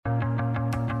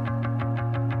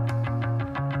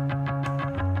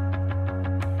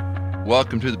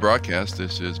Welcome to the broadcast.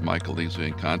 This is Michael Leasley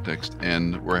in Context,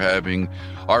 and we're having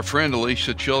our friend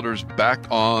Alicia Childers back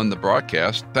on the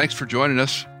broadcast. Thanks for joining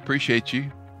us. Appreciate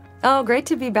you. Oh, great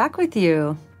to be back with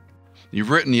you.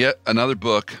 You've written yet another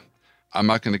book. I'm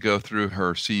not going to go through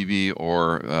her CV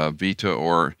or vita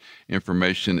or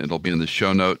information. It'll be in the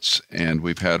show notes, and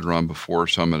we've had her on before,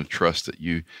 so I'm going to trust that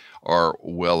you are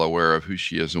well aware of who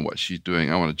she is and what she's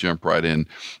doing. I want to jump right in.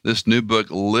 This new book,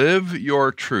 Live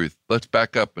Your Truth. Let's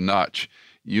back up a notch.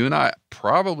 You and I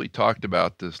probably talked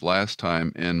about this last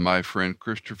time, and my friend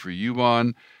Christopher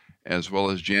Yuban, as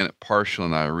well as Janet Parshall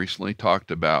and I recently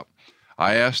talked about.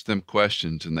 I asked them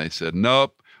questions, and they said,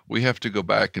 nope, we have to go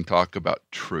back and talk about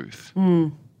truth.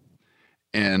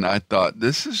 And I thought,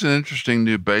 this is an interesting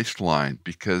new baseline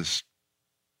because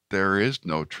there is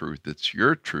no truth. It's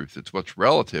your truth. It's what's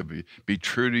relative. Be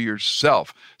true to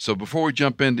yourself. So before we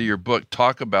jump into your book,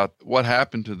 talk about what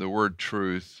happened to the word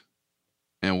truth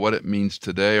and what it means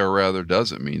today, or rather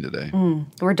doesn't mean today.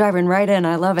 We're diving right in.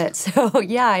 I love it. So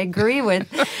yeah, I agree with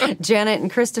Janet and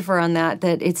Christopher on that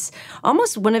it's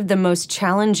almost one of the most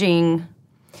challenging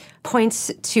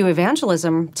points to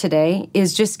evangelism today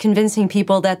is just convincing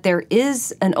people that there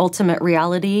is an ultimate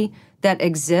reality that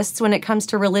exists when it comes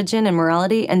to religion and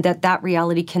morality, and that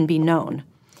reality can be known.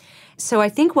 So I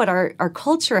think what our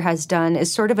culture has done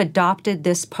is sort of adopted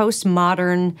this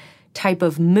postmodern type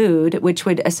of mood, which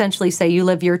would essentially say, you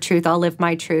live your truth, I'll live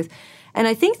my truth. And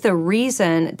I think the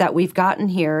reason that we've gotten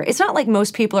here, it's not like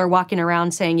most people are walking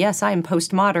around saying, yes, I'm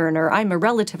postmodern or I'm a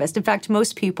relativist. In fact,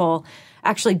 most people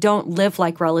actually don't live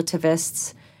like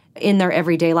relativists in their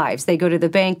everyday lives. They go to the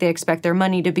bank, they expect their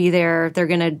money to be there, they're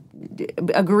going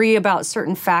to agree about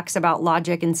certain facts about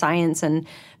logic and science and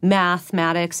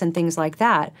mathematics and things like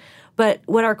that. But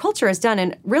what our culture has done,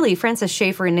 and really Francis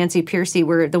Schaeffer and Nancy Pearcey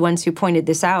were the ones who pointed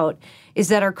this out, is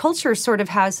that our culture sort of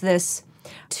has this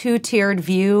two-tiered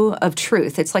view of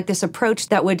truth. It's like this approach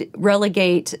that would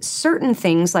relegate certain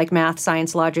things like math,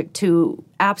 science, logic to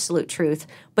absolute truth,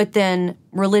 but then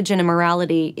religion and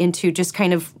morality into just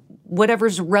kind of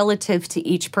whatever's relative to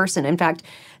each person. In fact,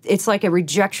 it's like a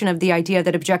rejection of the idea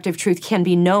that objective truth can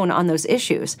be known on those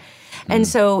issues. And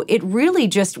so it really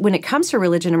just, when it comes to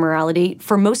religion and morality,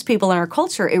 for most people in our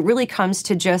culture, it really comes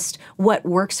to just what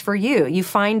works for you. You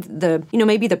find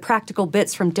maybe the practical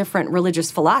bits from different religious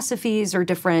philosophies or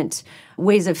different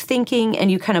ways of thinking,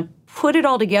 and you kind of put it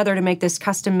all together to make this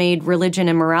custom-made religion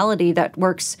and morality that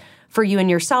works for you and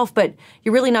yourself, but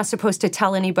you're really not supposed to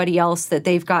tell anybody else that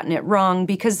they've gotten it wrong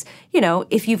because,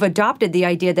 if you've adopted the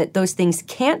idea that those things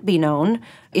can't be known,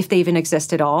 if they even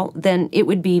exist at all, then it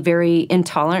would be very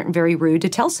intolerant and very rude to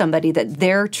tell somebody that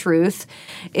their truth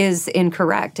is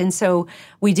incorrect. And so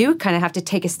we do kind of have to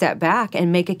take a step back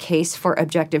and make a case for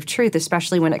objective truth,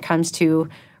 especially when it comes to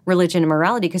religion and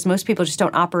morality, because most people just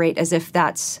don't operate as if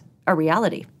that's a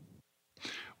reality.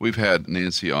 We've had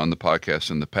Nancy on the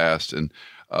podcast in the past, and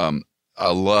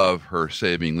I love her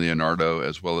Saving Leonardo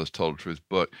as well as Total Truth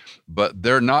book, but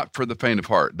they're not for the faint of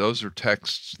heart. Those are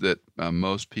texts that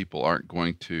most people aren't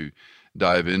going to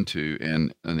dive into,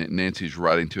 and Nancy's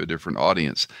writing to a different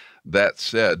audience. That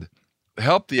said,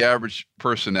 help the average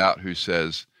person out who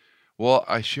says, well,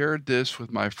 I shared this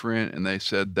with my friend and they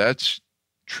said, that's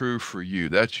true for you.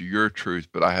 That's your truth,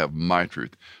 but I have my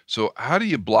truth. So how do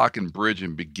you block and bridge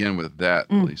and begin with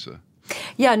that, Lisa?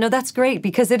 Yeah, no, that's great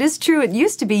because it is true. It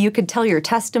used to be you could tell your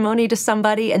testimony to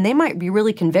somebody and they might be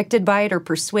really convicted by it or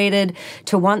persuaded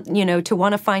to want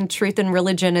to find truth in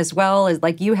religion as well as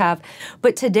like you have.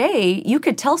 But today you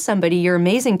could tell somebody your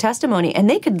amazing testimony and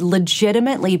they could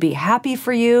legitimately be happy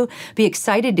for you, be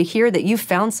excited to hear that you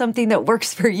found something that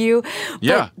works for you.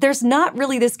 Yeah. But there's not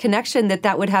really this connection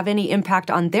that would have any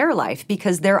impact on their life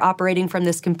because they're operating from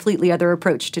this completely other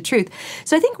approach to truth.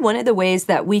 So I think one of the ways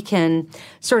that we can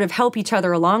sort of help each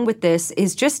other along with this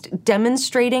is just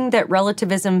demonstrating that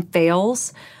relativism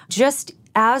fails. Just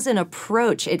as an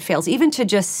approach, it fails. Even to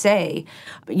just say,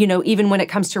 even when it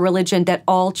comes to religion, that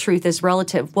all truth is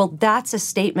relative. Well, that's a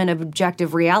statement of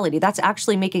objective reality. That's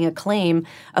actually making a claim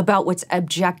about what's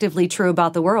objectively true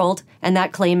about the world. And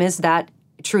that claim is that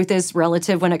truth is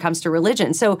relative when it comes to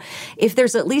religion. So if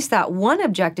there's at least that one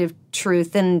objective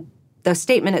truth, then the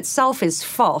statement itself is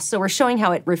false. So we're showing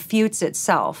how it refutes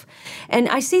itself. And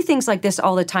I see things like this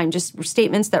all the time, just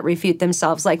statements that refute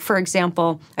themselves. Like, for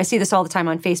example, I see this all the time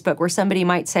on Facebook where somebody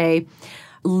might say,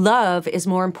 love is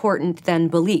more important than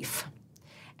belief.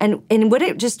 And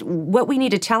what we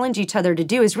need to challenge each other to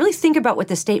do is really think about what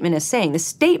the statement is saying. The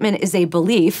statement is a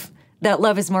belief that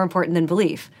love is more important than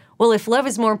belief. Well, if love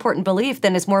is more important than belief,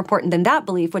 then it's more important than that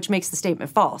belief, which makes the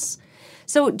statement false.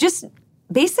 So just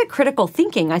basic critical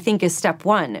thinking, I think, is step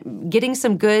one. Getting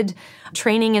some good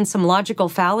training in some logical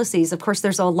fallacies. Of course,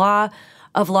 there's a law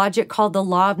of logic called the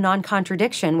law of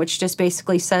non-contradiction, which just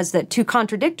basically says that two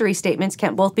contradictory statements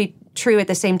can't both be true at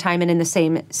the same time and in the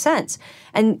same sense.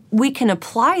 And we can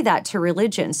apply that to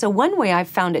religion. So one way I've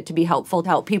found it to be helpful to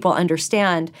help people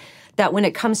understand that when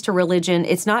it comes to religion,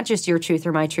 it's not just your truth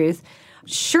or my truth.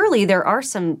 Surely there are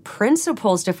some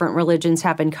principles different religions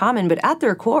have in common, but at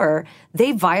their core,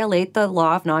 they violate the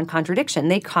law of non-contradiction.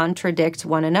 They contradict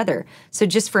one another. So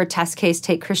just for a test case,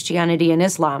 take Christianity and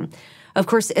Islam. Of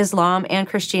course, Islam and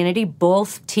Christianity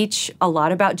both teach a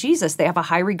lot about Jesus. They have a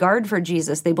high regard for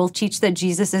Jesus. They both teach that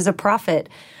Jesus is a prophet.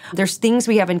 There's things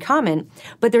we have in common,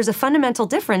 but there's a fundamental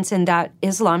difference in that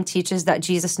Islam teaches that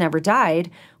Jesus never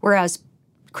died, whereas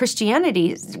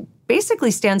Christianity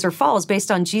basically stands or falls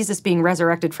based on Jesus being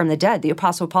resurrected from the dead. The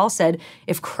Apostle Paul said,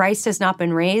 if Christ has not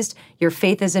been raised, your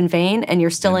faith is in vain and you're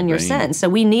still in your sin. So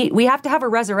we have to have a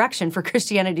resurrection for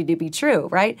Christianity to be true,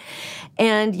 right?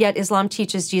 And yet Islam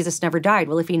teaches Jesus never died.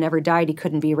 Well, if he never died, he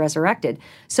couldn't be resurrected.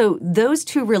 So those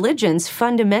two religions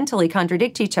fundamentally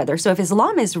contradict each other. So if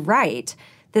Islam is right,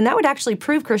 then that would actually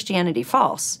prove Christianity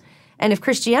false. And if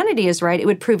Christianity is right, it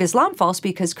would prove Islam false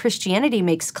because Christianity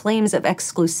makes claims of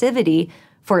exclusivity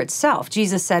for itself.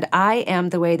 Jesus said, I am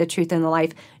the way, the truth, and the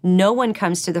life. No one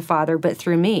comes to the Father but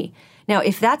through me. Now,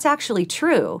 if that's actually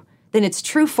true, then it's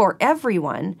true for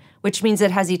everyone, which means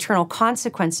it has eternal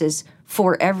consequences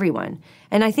for everyone.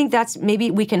 And I think that's maybe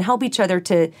we can help each other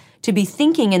to be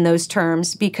thinking in those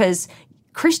terms because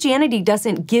Christianity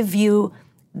doesn't give you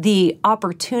the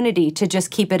opportunity to just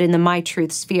keep it in the my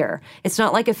truth sphere. It's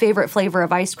not like a favorite flavor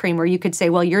of ice cream where you could say,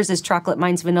 well, yours is chocolate,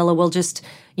 mine's vanilla. We'll just,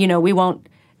 we won't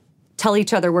tell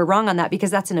each other we're wrong on that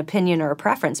because that's an opinion or a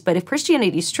preference. But if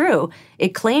Christianity is true,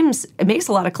 it makes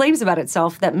a lot of claims about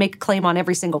itself that make a claim on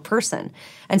every single person.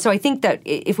 And so I think that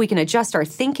if we can adjust our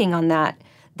thinking on that,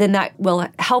 then that will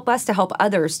help us to help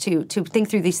others to think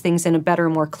through these things in a better,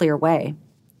 more clear way.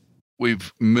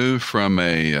 We've moved from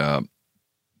a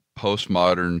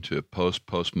postmodern to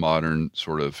postmodern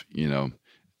sort of,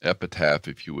 epitaph,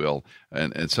 if you will.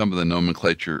 And some of the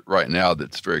nomenclature right now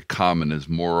that's very common is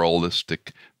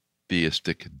moralistic,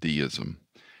 theistic deism.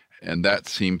 And that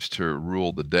seems to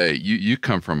rule the day. You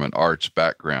come from an arts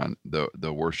background,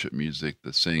 the worship music,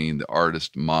 the singing, the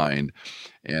artist mind.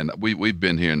 And we've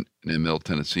been here in Middle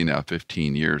Tennessee now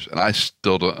 15 years, and I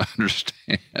still don't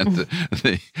understand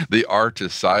the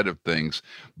artist side of things.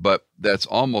 But that's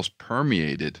almost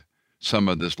permeated some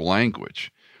of this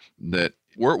language that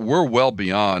we're well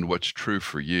beyond what's true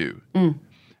for you.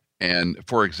 And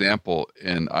for example,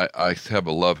 and I have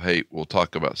a love-hate, we'll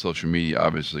talk about social media,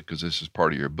 obviously, because this is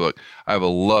part of your book. I have a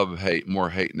love-hate,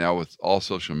 more hate now with all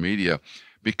social media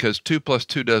because 2 +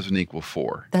 2 doesn't equal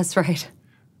 4. That's right.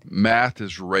 Math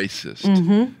is racist.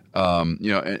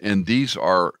 And these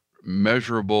are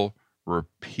measurable,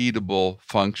 repeatable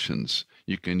functions.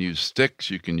 You can use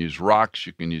sticks, you can use rocks,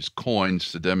 you can use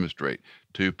coins to demonstrate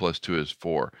 2 + 2 is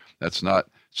 4. That's not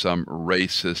some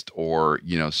racist or,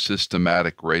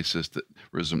 systematic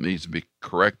racism needs to be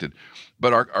corrected.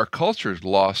 But our culture has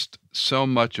lost so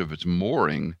much of its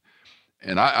mooring.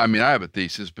 And I have a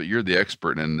thesis, but you're the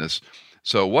expert in this.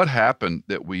 So what happened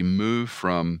that we moved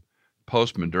from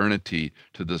postmodernity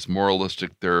to this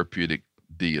moralistic therapeutic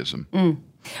deism?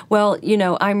 Well,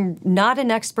 I'm not an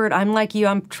expert. I'm like you.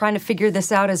 I'm trying to figure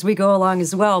this out as we go along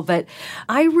as well. But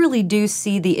I really do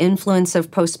see the influence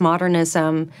of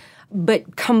postmodernism,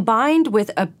 but combined with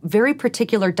a very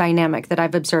particular dynamic that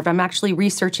I've observed. I'm actually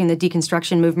researching the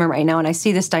deconstruction movement right now, and I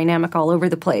see this dynamic all over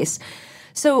the place.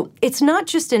 So it's not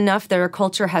just enough that our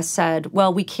culture has said,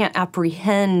 well, we can't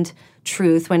apprehend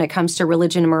truth when it comes to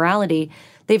religion and morality.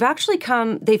 They've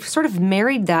sort of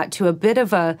married that to a bit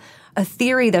of a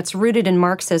theory that's rooted in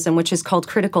Marxism, which is called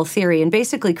critical theory. And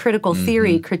basically, critical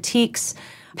theory critiques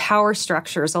power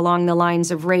structures along the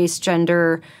lines of race,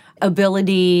 gender,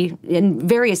 ability, and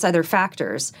various other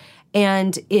factors.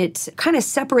 And it kind of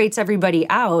separates everybody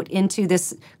out into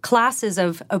this classes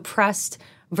of oppressed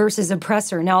versus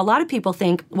oppressor. Now, a lot of people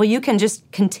think, well, you can just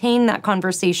contain that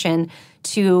conversation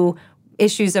to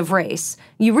issues of race.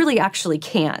 You really actually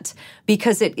can't,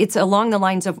 because it's along the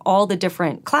lines of all the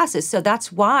different classes. So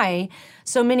that's why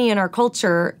so many in our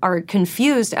culture are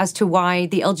confused as to why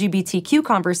the LGBTQ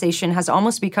conversation has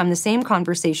almost become the same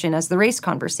conversation as the race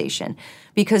conversation.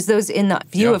 Because those in the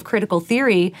view of critical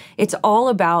theory, it's all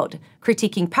about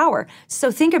critiquing power. So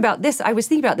think about this. I was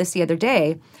thinking about this the other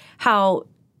day, how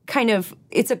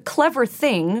it's a clever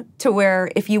thing to where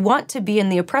if you want to be in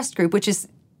the oppressed group, which is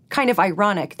kind of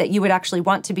ironic that you would actually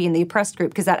want to be in the oppressed group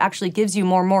because that actually gives you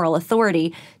more moral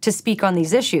authority to speak on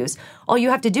these issues. All you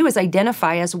have to do is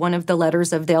identify as one of the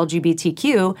letters of the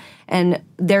LGBTQ, and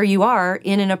there you are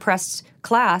in an oppressed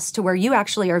class to where you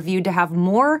actually are viewed to have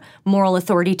more moral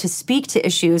authority to speak to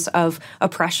issues of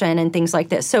oppression and things like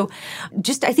this. So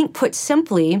just, I think, put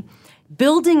simply,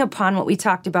 building upon what we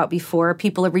talked about before,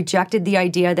 people have rejected the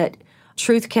idea that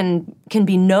truth can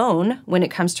be known when it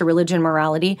comes to religion,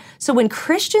 morality. So when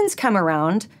Christians come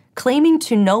around claiming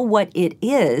to know what it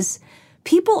is,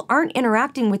 people aren't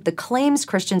interacting with the claims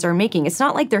Christians are making. It's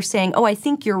not like they're saying, oh, I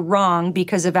think you're wrong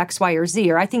because of X, Y, or Z,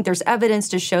 or I think there's evidence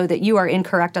to show that you are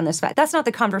incorrect on this fact. That's not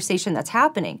the conversation that's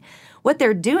happening. What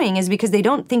they're doing is because they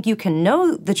don't think you can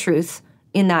know the truth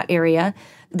in that area,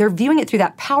 they're viewing it through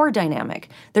that power dynamic.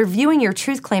 They're viewing your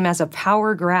truth claim as a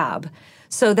power grab.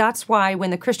 So that's why when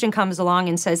the Christian comes along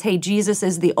and says, hey, Jesus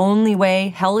is the only way,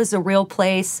 hell is a real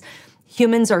place,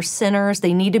 humans are sinners,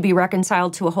 they need to be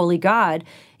reconciled to a holy God,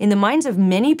 in the minds of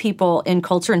many people in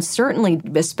culture, and certainly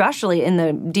especially in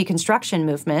the deconstruction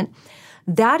movement,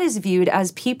 that is viewed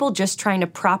as people just trying to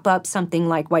prop up something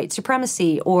like white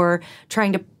supremacy or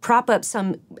trying to prop up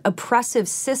some oppressive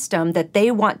system that they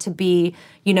want to be,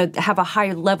 have a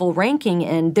high level ranking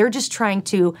in. They're just trying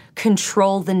to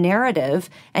control the narrative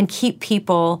and keep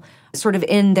people sort of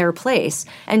in their place.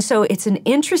 And so it's an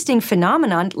interesting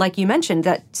phenomenon, like you mentioned,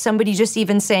 that somebody just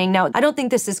even saying, now, I don't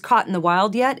think this is caught in the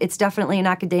wild yet. It's definitely in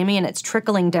academia and it's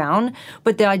trickling down.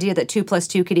 But the idea that 2 +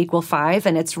 2 could equal 5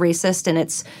 and it's racist and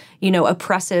it's,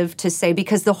 oppressive to say,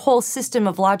 because the whole system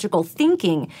of logical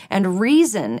thinking and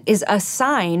reason is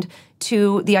assigned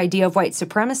to the idea of white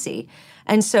supremacy.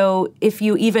 And so if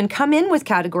you even come in with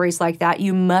categories like that,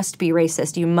 you must be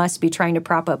racist. You must be trying to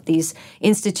prop up these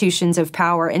institutions of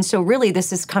power. And so really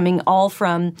this is coming all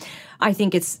from, I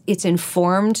think it's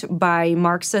informed by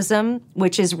Marxism,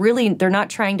 which is really, they're not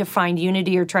trying to find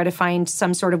unity or try to find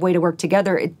some sort of way to work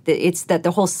together. It's that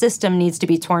the whole system needs to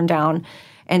be torn down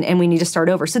and we need to start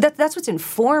over. So that's what's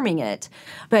informing it.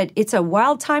 But it's a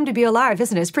wild time to be alive,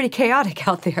 isn't it? It's pretty chaotic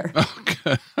out there.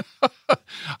 Okay.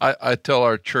 I tell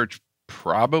our church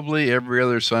probably every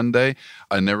other Sunday,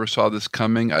 I never saw this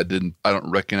coming. I don't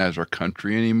recognize our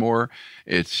country anymore.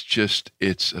 It's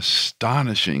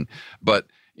astonishing. But,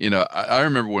 I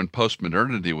remember when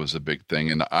postmodernity was a big thing,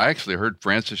 and I actually heard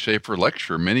Francis Schaeffer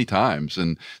lecture many times,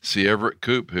 and C. Everett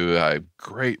Koop, who I have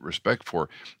great respect for.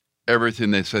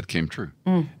 Everything they said came true.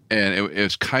 And it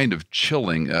was kind of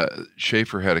chilling.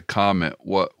 Schaeffer had a comment,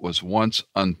 what was once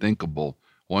unthinkable,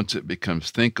 once it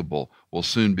becomes thinkable, will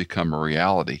soon become a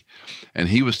reality. And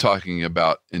he was talking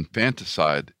about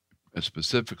infanticide,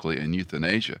 specifically in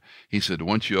euthanasia. He said,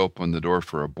 once you open the door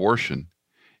for abortion,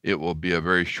 it will be a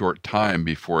very short time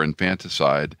before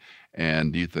infanticide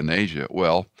and euthanasia.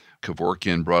 Well,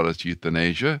 Kevorkian brought us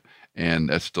euthanasia, and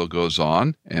that still goes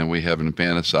on, and we have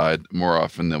infanticide more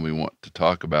often than we want to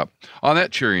talk about. On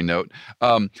that cheery note,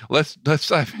 let's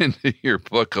dive into your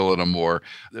book a little more.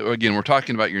 Again, we're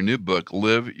talking about your new book,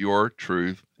 Live Your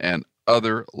Truth and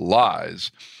Other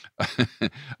Lies.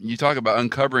 You talk about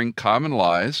uncovering common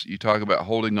lies. You talk about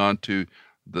holding on to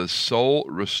the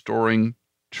soul-restoring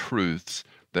truths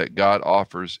that God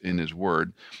offers in His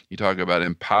Word. You talk about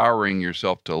empowering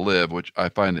yourself to live, which I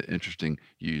find it interesting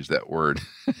you use that word.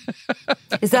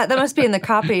 That must be in the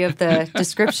copy of the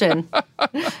description.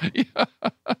 Yeah.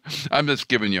 I'm just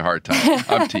giving you a hard time.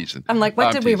 I'm teasing. I'm like,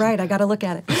 what did we write? I got to look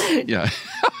at it. Yeah.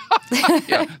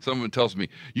 Yeah. Someone tells me,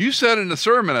 you said in the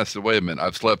sermon. I said, wait a minute,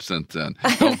 I've slept since then.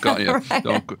 Don't go. Right.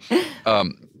 Don't go.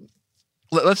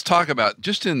 Let's talk about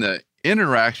just in the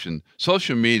interaction,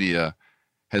 social media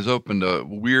has opened a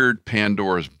weird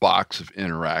Pandora's box of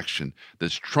interaction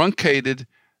that's truncated,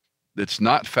 that's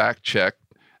not fact-checked,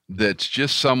 that's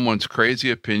just someone's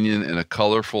crazy opinion in a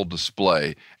colorful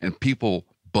display, and people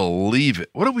believe it.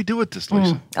 What do we do with this,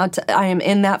 Lisa? I am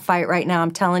in that fight right now.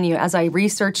 I'm telling you, as I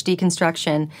research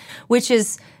deconstruction, which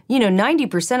is,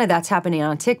 90% of that's happening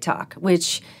on TikTok,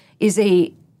 which is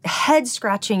a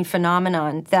head-scratching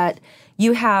phenomenon that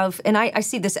you have, and I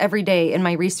see this every day in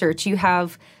my research, you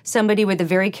have somebody with a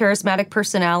very charismatic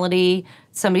personality,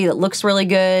 somebody that looks really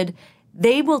good.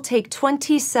 They will take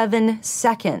 27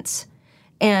 seconds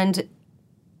and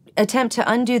attempt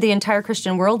to undo the entire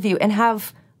Christian worldview and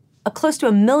have close to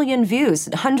 1 million views,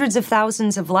 hundreds of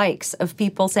thousands of likes of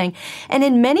people saying, and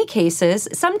in many cases,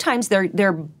 sometimes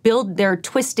they're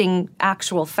twisting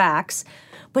actual facts,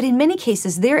 but in many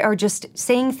cases, they are just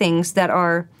saying things that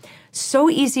are so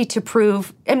easy to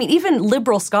prove. I mean, even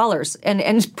liberal scholars and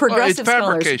progressive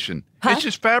scholars. It's fabrication. It's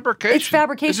just fabrication. It's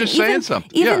fabrication. It's just saying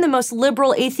something. Even the most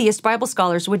liberal atheist Bible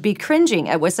scholars would be cringing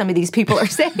at what some of these people are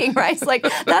saying, right? It's like,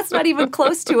 that's not even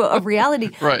close to a reality.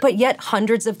 Right. But yet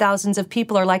hundreds of thousands of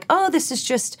people are like, oh, this is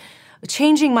just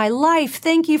changing my life.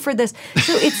 Thank you for this.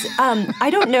 So it's, I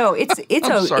don't know. It's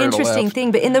an interesting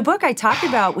thing. But in the book I talked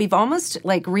about, we've almost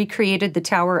like recreated the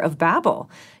Tower of Babel.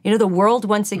 The world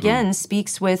once again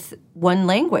speaks with one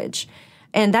language.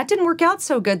 And that didn't work out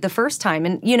so good the first time.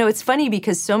 And, it's funny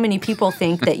because so many people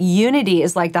think that unity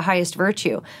is like the highest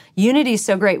virtue. Unity is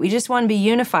so great. We just want to be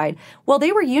unified. Well,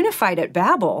 they were unified at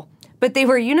Babel, but they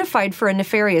were unified for a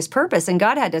nefarious purpose, and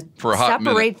God had to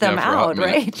separate them out,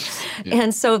 right? Yeah.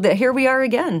 And so here we are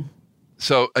again.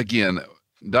 So, again,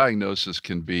 diagnosis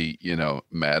can be,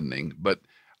 maddening, but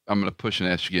I'm going to push and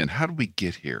ask you again, how did we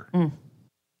get here?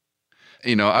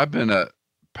 I've been a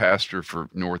pastor for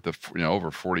north of over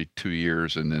 42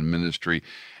 years and in ministry,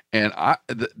 and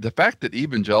the fact that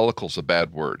evangelical's a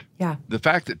bad word, the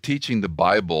fact that teaching the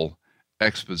Bible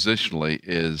expositionally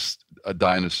is a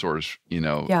dinosaur's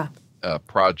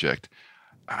project.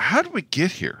 How do we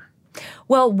get here?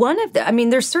 Well,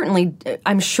 there's certainly,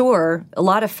 I'm sure, a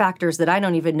lot of factors that I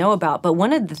don't even know about, but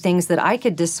one of the things that I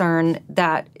could discern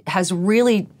that has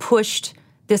really pushed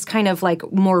this kind of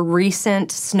like more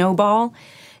recent snowball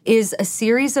is a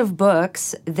series of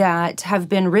books that have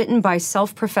been written by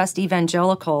self-professed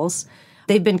evangelicals.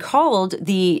 They've been called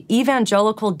the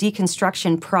Evangelical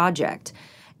Deconstruction Project.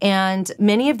 And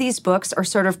many of these books are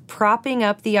sort of propping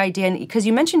up the idea, because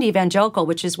you mentioned evangelical,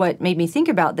 which is what made me think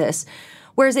about this.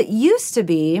 Whereas it used to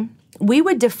be, we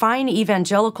would define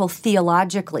evangelical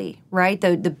theologically, right?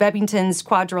 The Bebbington's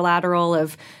quadrilateral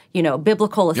of,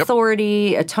 biblical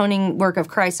authority, atoning work of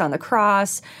Christ on the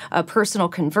cross, personal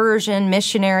conversion,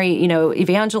 missionary,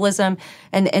 evangelism,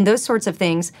 and those sorts of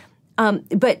things.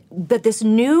 But this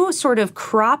new sort of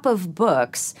crop of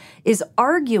books is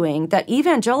arguing that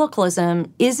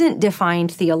evangelicalism isn't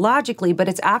defined theologically, but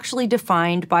it's actually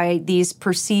defined by these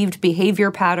perceived behavior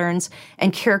patterns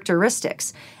and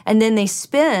characteristics. And then they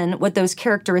spin what those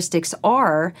characteristics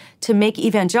are to make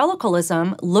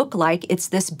evangelicalism look like it's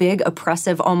this big,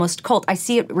 oppressive, almost cult. I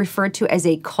see it referred to as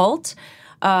a cult.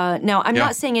 Now, I'm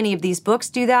not saying any of these books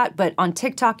do that, but on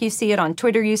TikTok you see it, on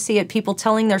Twitter you see it, people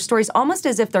telling their stories almost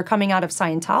as if they're coming out of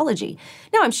Scientology.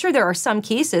 Now, I'm sure there are some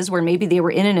cases where maybe they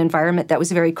were in an environment that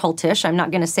was very cultish. I'm not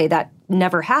going to say that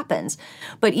never happens.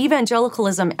 But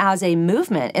evangelicalism as a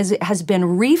movement has been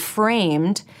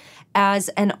reframed as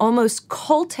an almost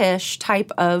cultish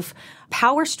type of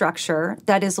power structure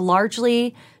that is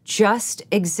largely just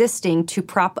existing to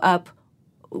prop up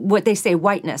what they say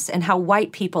whiteness and how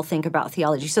white people think about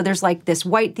theology. So there's like this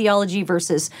white theology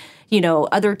versus,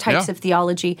 other types of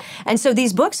theology. And so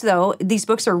these books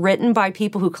are written by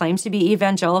people who claim to be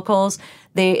evangelicals.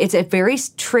 It's a very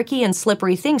tricky and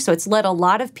slippery thing. So it's led a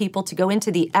lot of people to go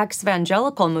into the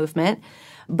ex-evangelical movement.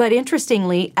 But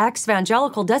interestingly,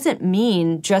 ex-evangelical doesn't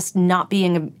mean just not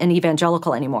being an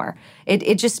evangelical anymore.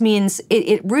 It just means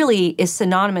it really is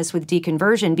synonymous with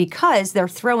deconversion because they're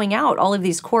throwing out all of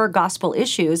these core gospel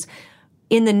issues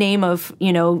in the name of,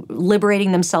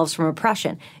 liberating themselves from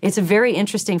oppression. It's a very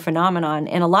interesting phenomenon.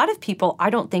 And a lot of people, I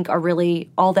don't think, are really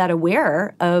all that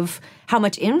aware of how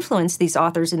much influence these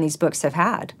authors in these books have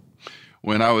had.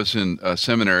 When I was in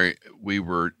seminary, we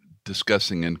were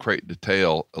discussing in great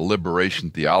detail liberation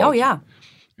theology. Oh, yeah.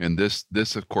 And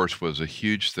this, of course, was a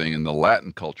huge thing in the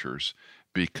Latin cultures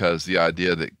because the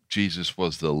idea that Jesus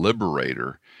was the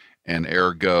liberator, and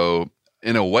ergo,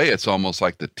 in a way, it's almost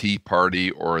like the Tea Party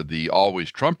or the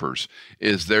Always Trumpers,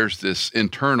 is there's this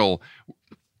internal,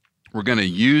 we're going to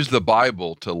use the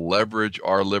Bible to leverage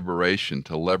our liberation,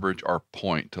 to leverage our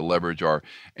point, to leverage our,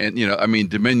 and,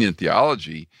 dominion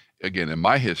theology, again, in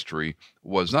my history,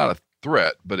 was not a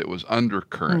threat, but it was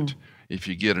undercurrent. If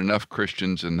you get enough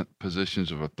Christians in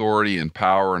positions of authority and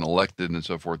power and elected and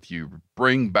so forth, you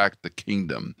bring back the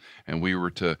kingdom. And we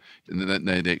were and then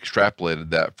they extrapolated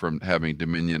that from having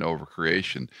dominion over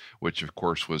creation, which of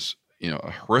course was,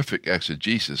 a horrific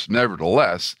exegesis.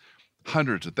 Nevertheless,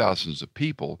 hundreds of thousands of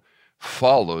people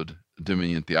followed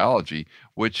dominion theology,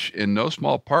 which in no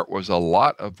small part was a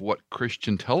lot of what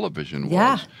Christian television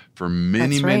was for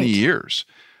many, many years.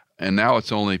 And now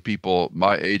it's only people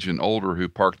my age and older who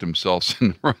park themselves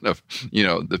in front of,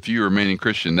 the few remaining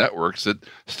Christian networks that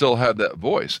still have that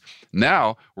voice.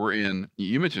 Now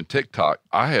you mentioned TikTok.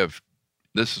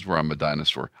 This is where I'm a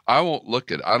dinosaur. I won't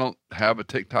look at it. I don't have a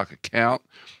TikTok account.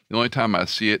 The only time I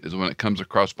see it is when it comes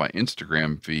across my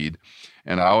Instagram feed.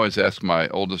 And I always ask my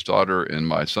oldest daughter and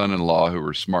my son-in-law, who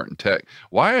are smart in tech,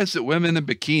 why is it women in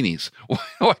bikinis?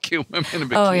 Why can't women in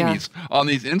bikinis on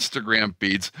these Instagram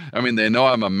feeds? I mean, they know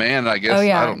I'm a man, I guess. Oh,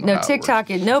 yeah. I don't know No, TikTok,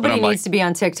 nobody needs to be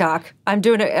on TikTok. I'm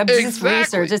doing this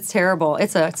research. It's terrible.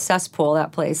 It's a cesspool,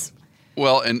 that place.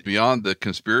 Well, and beyond the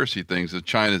conspiracy things of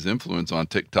China's influence on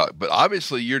TikTok, but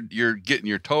obviously you're getting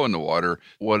your toe in the water,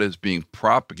 what is being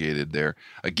propagated there.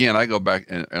 Again, I go back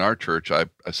in our church, I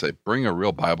say, bring a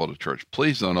real Bible to church.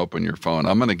 Please don't open your phone.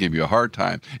 I'm going to give you a hard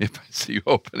time if I see you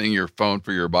opening your phone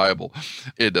for your Bible.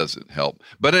 It doesn't help.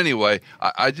 But anyway,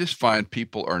 I just find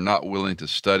people are not willing to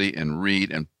study and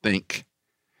read and think.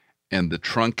 And the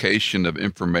truncation of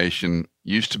information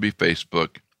used to be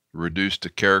Facebook, reduced to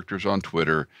characters on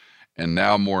Twitter. And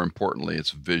now, more importantly,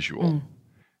 it's visual.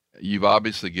 You've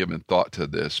obviously given thought to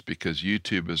this because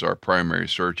YouTube is our primary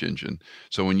search engine.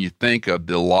 So when you think of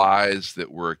the lies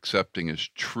that we're accepting as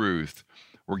truth,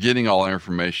 we're getting all our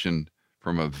information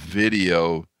from a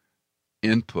video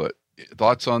input.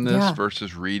 Thoughts on this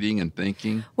versus reading and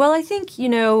thinking? Well, I think,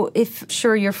 if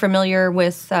you're familiar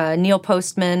with Neil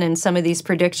Postman and some of these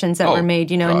predictions that were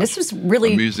made, and this was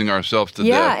really amusing ourselves to death.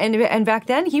 Yeah, and back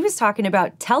then he was talking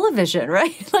about television,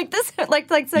 right? Like this, like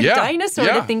dinosaur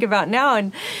to think about now,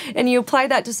 and you apply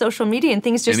that to social media, and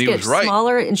things just get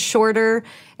smaller and shorter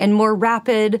and more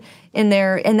rapid in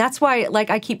there. And that's why,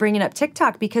 I keep bringing up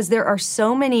TikTok, because there are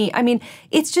so many. I mean,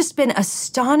 it's just been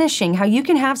astonishing how you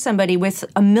can have somebody with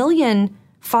 1 million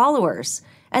followers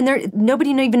and nobody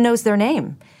even knows their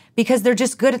name, because they're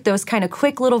just good at those kind of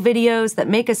quick little videos that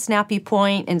make a snappy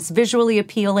point and it's visually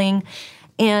appealing.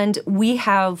 And we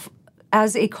have,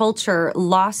 as a culture,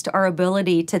 lost our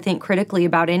ability to think critically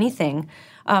about anything.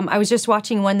 I was just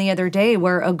watching one the other day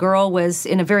where a girl was,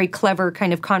 in a very clever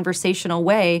kind of conversational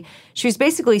way, she was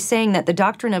basically saying that the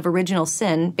doctrine of original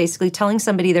sin, basically telling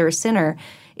somebody they're a sinner,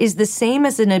 is the same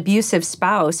as an abusive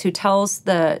spouse who tells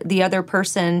the other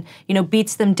person,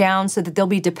 beats them down so that they'll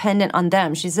be dependent on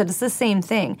them. She said it's the same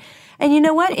thing. And you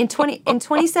know what? In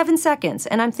 27 seconds,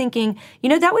 and I'm thinking,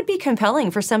 that would be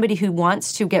compelling for somebody who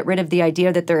wants to get rid of the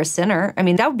idea that they're a sinner. I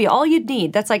mean, that would be all you'd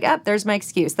need. That's like, there's my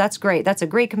excuse. That's great. That's a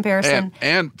great comparison.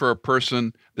 And for a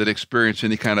person that experienced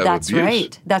any kind of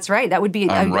abuse. That's right. That would be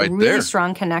a really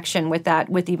strong connection with that,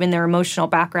 with even their emotional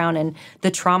background and the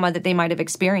trauma that they might have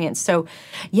experienced. So,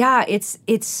 yeah,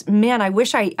 it's man, I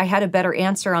wish I had a better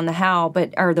answer on the how,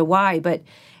 or the why, but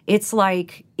it's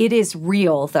like, it is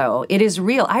real, though. It is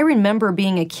real. I remember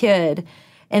being a kid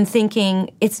and thinking,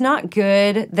 it's not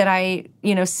good that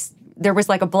there was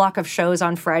like a block of shows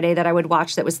on Friday that I would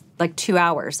watch that was like 2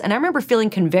 hours. And I remember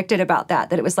feeling convicted about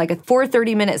that it was like 4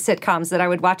 30-minute sitcoms that I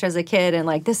would watch as a kid, and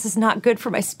like, this is not good for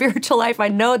my spiritual life. I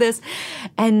know this.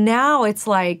 And now it's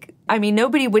like,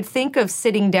 nobody would think of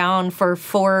sitting down for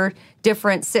 4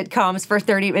 different sitcoms for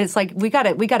 30 minutes. Like, we got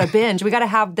to binge. We got to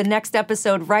have the next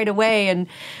episode right away. And,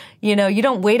 you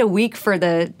don't wait a week for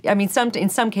in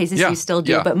some cases you still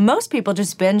do, but most people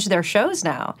just binge their shows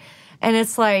now. And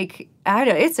it's like,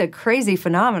 it's a crazy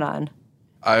phenomenon.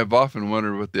 I've often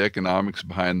wondered what the economics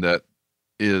behind that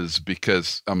is,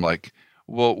 because I'm like,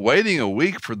 well, waiting a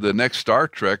week for the next Star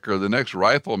Trek or the next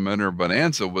Rifleman or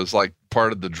Bonanza was like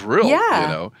part of the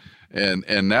drill,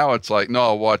 And now it's like, no,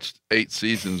 I'll watch 8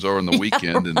 seasons over the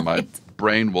weekend and my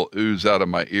brain will ooze out of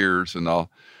my ears. And all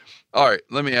right,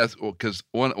 let me ask, because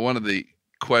one of the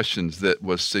questions that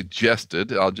was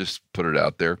suggested, I'll just put it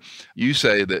out there. You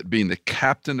say that being the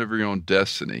captain of your own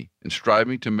destiny and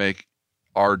striving to make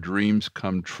our dreams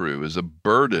come true is a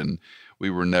burden we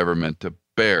were never meant to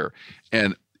bear.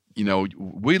 And,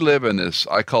 we live in this,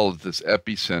 I call it this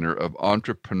epicenter of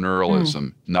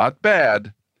entrepreneurialism. Not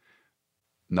bad,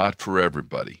 not for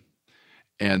everybody.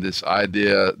 And this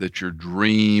idea that your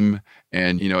dream,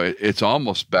 and, it's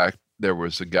almost back. There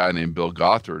was a guy named Bill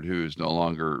Gothard who is no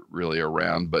longer really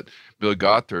around, but Bill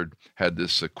Gothard had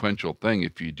this sequential thing.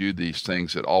 If you do these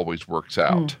things, it always works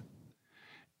out.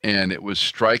 And it was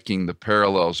striking the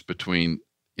parallels between,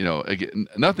 again,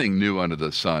 nothing new under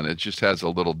the sun. It just has a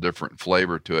little different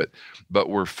flavor to it. But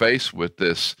we're faced with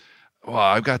this, well,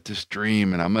 I've got this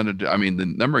dream and I'm going to do, the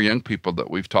number of young people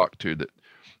that we've talked to that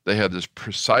they have this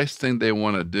precise thing they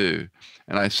want to do.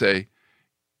 And I say,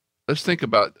 let's think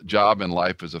about job and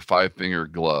life as a 5-finger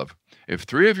glove. If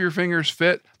 3 of your fingers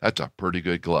fit, that's a pretty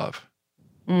good glove.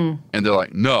 And they're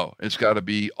like, no, it's got to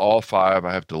be all 5.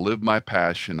 I have to live my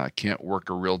passion. I can't work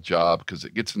a real job because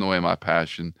it gets in the way of my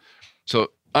passion.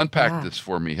 So unpack this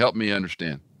for me. Help me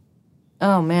understand.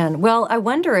 Oh, man. Well, I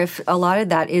wonder if a lot of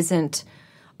that isn't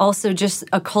also just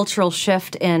a cultural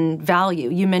shift in value.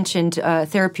 You mentioned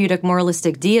therapeutic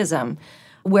moralistic deism.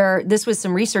 where this was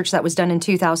some research that was done in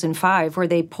 2005, where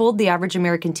they polled the average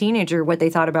American teenager what they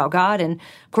thought about God. And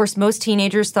of course, most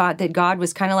teenagers thought that God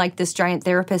was kind of like this giant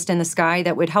therapist in the sky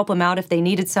that would help them out if they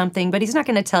needed something, but he's not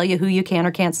going to tell you who you can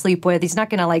or can't sleep with. He's not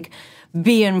going to like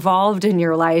be involved in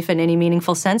your life in any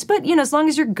meaningful sense. But, as long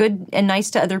as you're good and nice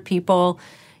to other people,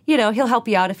 he'll help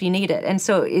you out if you need it. And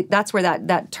so that's where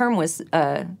that term was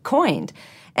coined.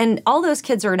 And all those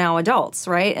kids are now adults,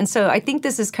 right? And so I think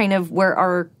this is kind of where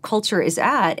our culture is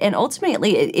at. And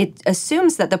ultimately, it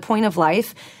assumes that the point of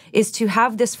life is to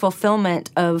have this fulfillment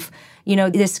of,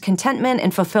 this contentment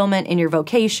and fulfillment in your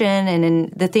vocation and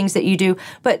in the things that you do.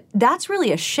 But that's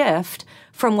really a shift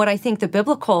from what I think the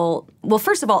biblical, well,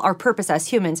 first of all, our purpose as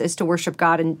humans is to worship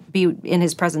God and be in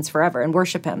his presence forever and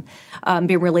worship him,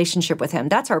 be in relationship with him.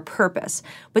 That's our purpose.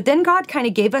 But then God kind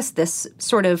of gave us this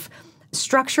sort of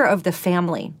structure of the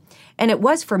family. And it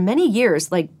was for many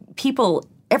years, like people,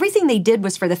 everything they did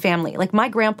was for the family. Like my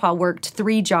grandpa worked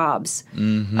 3 jobs,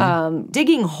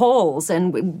 digging holes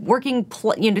and working,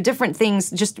 different things,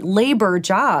 just labor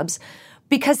jobs,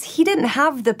 because he didn't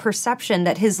have the perception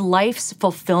that his life's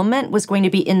fulfillment was going to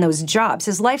be in those jobs.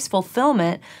 His life's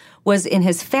fulfillment was in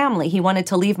his family. He wanted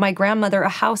to leave my grandmother a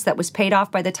house that was paid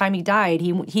off by the time he died.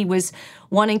 He was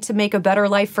wanting to make a better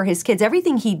life for his kids.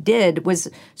 Everything he did was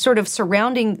sort of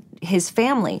surrounding his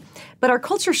family. But our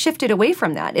culture shifted away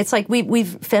from that. It's like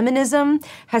feminism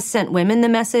has sent women the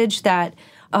message that,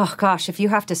 oh gosh, if you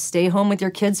have to stay home with your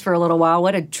kids for a little while,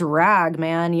 what a drag,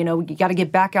 man. You got to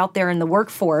get back out there in the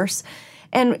workforce.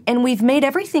 And we've made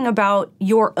everything about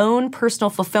your own personal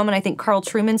fulfillment. I think Carl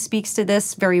Trueman speaks to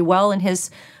this very well in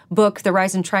his book, The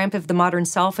Rise and Triumph of the Modern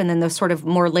Self, and then the sort of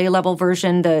more lay-level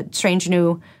version, The Strange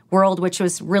New World, which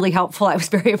was really helpful. I was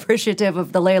very appreciative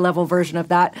of the lay-level version of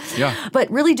that. Yeah.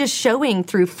 But really just showing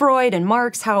through Freud and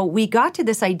Marx how we got to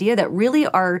this idea that really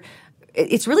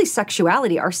it's really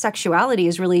sexuality. Our sexuality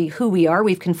is really who we are.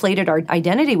 We've conflated our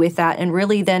identity with that, and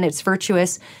really then it's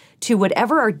virtuous to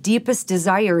whatever our deepest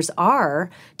desires are,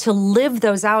 to live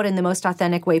those out in the most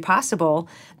authentic way possible.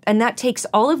 And that takes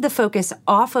all of the focus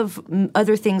off of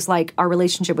other things like our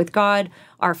relationship with God,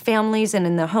 our families, and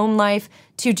in the home life,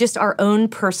 to just our own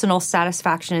personal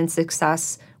satisfaction and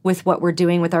success with what we're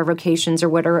doing with our vocations or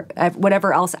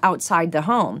whatever else outside the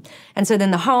home. And so then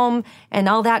the home and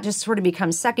all that just sort of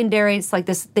becomes secondary. It's like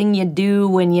this thing you do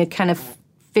when you kind of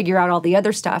figure out all the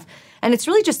other stuff. And it's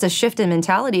really just a shift in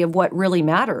mentality of what really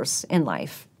matters in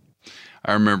life.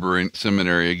 I remember in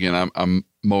seminary, again, I'm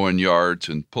mowing yards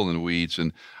and pulling weeds,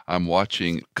 and I'm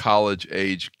watching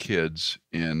college-age kids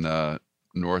in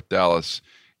North Dallas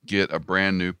get a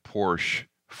brand new Porsche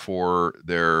for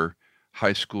their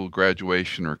high school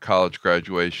graduation or college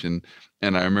graduation.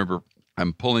 And I remember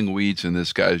I'm pulling weeds in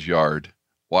this guy's yard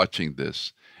watching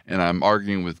this, and I'm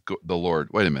arguing with the Lord.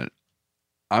 Wait a minute.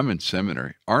 I'm in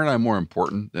seminary. Aren't I more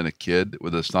important than a kid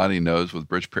with a snotty nose with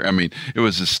bridge pair? I mean, it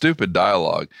was a stupid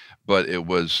dialogue, but it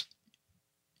was,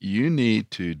 you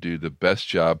need to do the best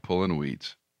job pulling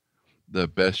weeds, the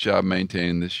best job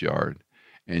maintaining this yard,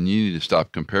 and you need to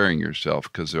stop comparing yourself,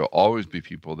 because there'll always be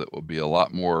people that will be a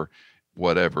lot more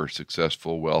whatever,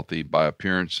 successful, wealthy by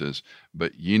appearances,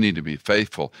 but you need to be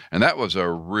faithful. And that was a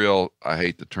real, I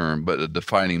hate the term, but a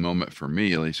defining moment for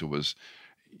me, at least. It was,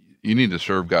 you need to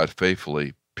serve God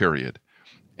faithfully, period.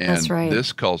 And that's right.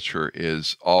 This culture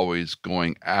is always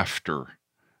going after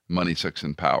money, sex,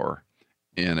 and power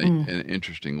in an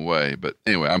interesting way. But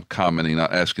anyway, I'm commenting,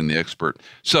 not asking the expert.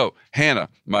 So Hannah,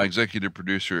 my executive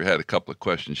producer, had a couple of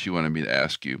questions she wanted me to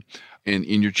ask you.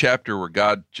 In your chapter where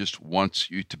God just wants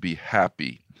you to be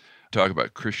happy, talk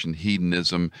about Christian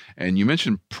hedonism, and you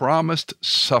mentioned promised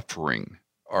suffering.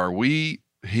 Are we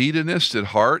hedonists at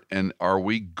heart, and are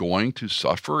we going to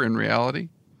suffer in reality?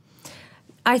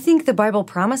 I think the Bible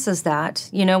promises that.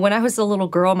 When I was a little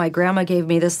girl, my grandma gave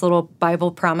me this little Bible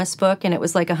promise book, and it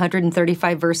was like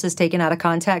 135 verses taken out of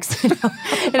context.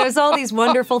 And it was all these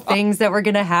wonderful things that were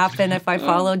going to happen if I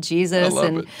followed Jesus. I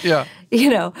love it.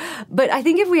 Yeah. But I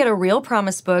think if we had a real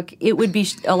promise book, it would be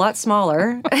a lot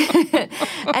smaller.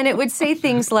 And it would say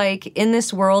things like, in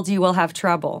this world, you will have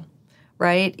trouble.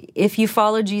 Right? If you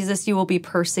follow Jesus, you will be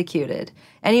persecuted.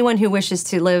 Anyone who wishes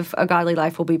to live a godly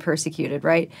life will be persecuted,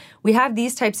 right? We have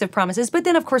these types of promises, but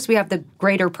then of course we have the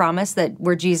greater promise that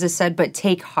where Jesus said, but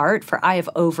take heart, for I have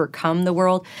overcome the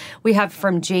world. We have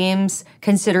from James,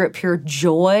 consider it pure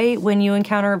joy when you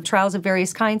encounter trials of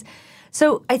various kinds.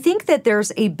 So I think that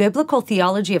there's a biblical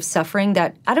theology of suffering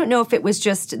that, I don't know if it was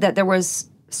just that there was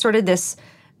sort of this,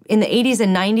 in the 80s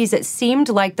and 90s, it seemed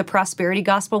like the prosperity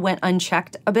gospel went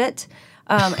unchecked a bit.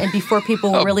 and before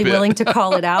people were really willing to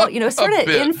call it out, sort of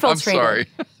infiltrated. I'm sorry.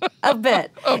 A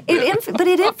bit. But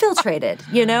it infiltrated,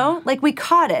 like we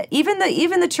caught it. Even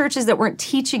the churches that weren't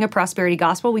teaching a prosperity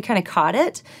gospel, we kind of caught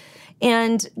it.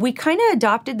 And we kind of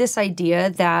adopted this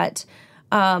idea that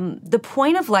the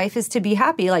point of life is to be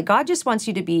happy. Like God just wants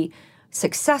you to be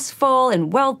successful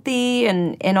and wealthy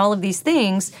and all of these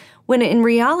things, when in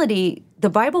reality, the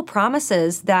Bible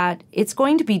promises that it's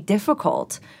going to be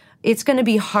difficult. It's going to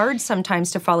be hard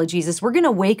sometimes to follow Jesus. We're going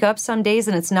to wake up some days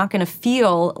and it's not going to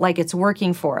feel like it's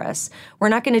working for us. We're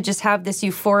not going to just have this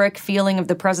euphoric feeling of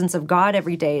the presence of God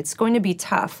every day. It's going to be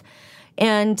tough.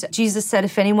 And Jesus said,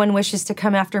 if anyone wishes to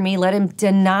come after me, let him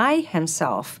deny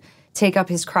himself, take up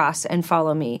his cross and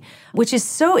follow me, which is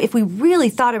so, if we really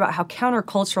thought about how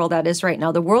countercultural that is right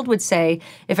now, the world would say,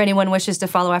 if anyone wishes to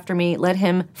follow after me, let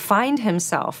him find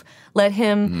himself, let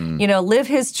him, live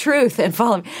his truth and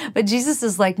follow him. But Jesus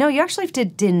is like, no, you actually have to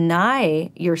deny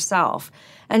yourself.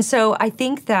 And so I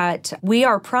think that we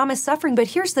are promised suffering, but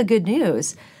here's the good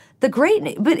news.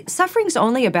 But suffering's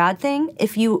only a bad thing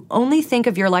if you only think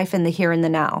of your life in the here and the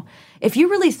now. If you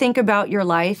really think about your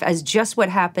life as just what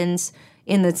happens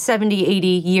in the 70, 80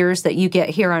 years that you get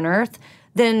here on earth,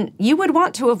 then you would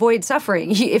want to avoid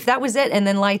suffering. If that was it and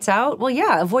then lights out, well,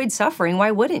 yeah, avoid suffering. Why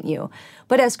wouldn't you?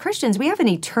 But as Christians, we have an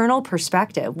eternal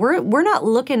perspective. We're not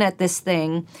looking at this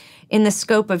thing in the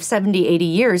scope of 70, 80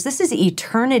 years. This is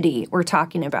eternity we're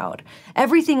talking about.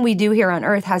 Everything we do here on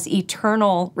earth has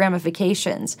eternal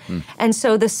ramifications. And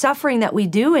so the suffering that we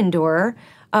do endure,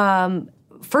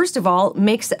 first of all,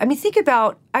 I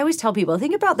always tell people,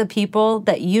 think about the people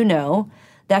that you know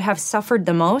that have suffered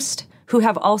the most, who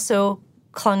have also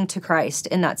clung to Christ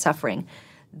in that suffering.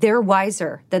 They're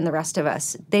wiser than the rest of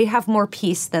us. They have more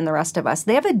peace than the rest of us.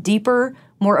 They have a deeper,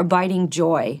 more abiding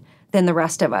joy than the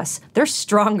rest of us. They're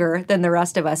stronger than the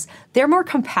rest of us. They're more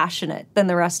compassionate than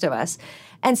the rest of us.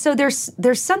 And so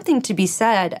there's something to be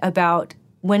said about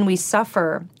when we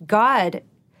suffer,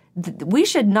 we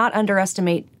should not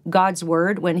underestimate God's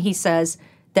word when he says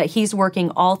that he's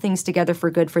working all things together for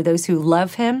good for those who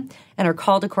love him and are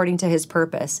called according to his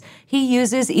purpose. He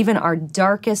uses even our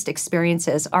darkest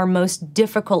experiences, our most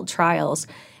difficult trials,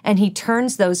 and he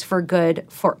turns those for good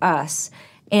for us.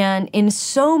 And in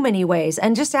so many ways,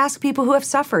 and just ask people who have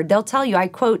suffered. They'll tell you. I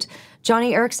quote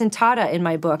Johnny Erickson Tata in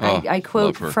my book. I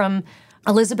quote from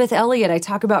Elizabeth Elliot. I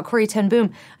talk about Corrie ten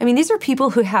Boom. I mean, these are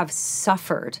people who have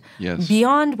suffered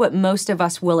beyond what most of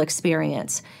us will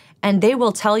experience. And they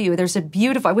will tell you,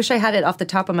 I wish I had it off the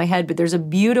top of my head, but there's a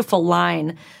beautiful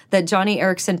line that Johnny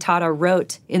Erickson Tata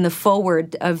wrote in the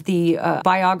foreword of the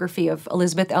biography of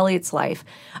Elizabeth Elliot's life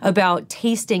about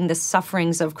tasting the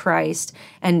sufferings of Christ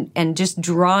and just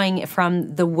drawing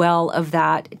from the well of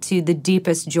that to the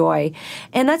deepest joy.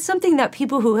 And that's something that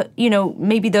people who,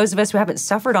 maybe those of us who haven't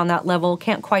suffered on that level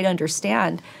can't quite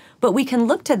understand. But we can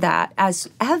look to that as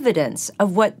evidence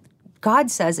of what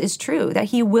God says is true, that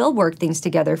he will work things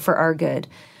together for our good.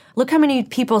 Look how many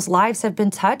people's lives have been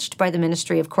touched by the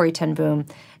ministry of Corrie ten Boom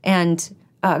and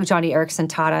Johnny Erickson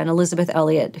Tata and Elizabeth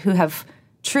Elliot, who have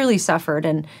truly suffered.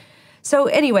 And so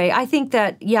anyway, I think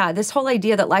that, this whole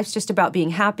idea that life's just about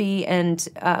being happy and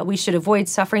we should avoid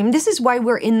suffering, this is why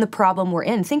we're in the problem we're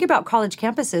in. Think about college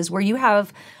campuses where you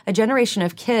have a generation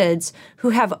of kids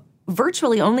who have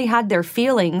virtually only had their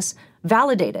feelings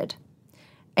validated.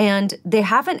 And they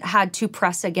haven't had to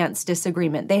press against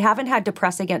disagreement. They haven't had to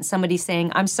press against somebody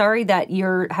saying, I'm sorry that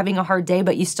you're having a hard day,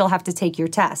 but you still have to take your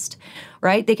test,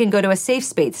 right? They can go to a safe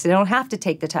space. They don't have to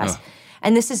take the test.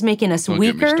 And this is making us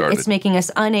weaker. It's making us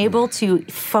unable to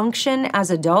function as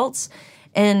adults.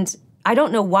 And I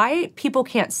don't know why people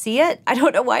can't see it. I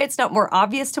don't know why it's not more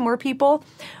obvious to more people.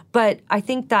 But I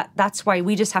think that's why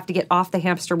we just have to get off the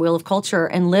hamster wheel of culture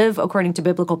and live according to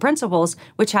biblical principles,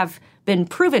 which have been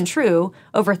proven true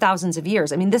over thousands of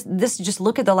years. I mean, this just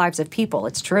look at the lives of people.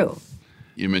 It's true.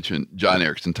 You mentioned John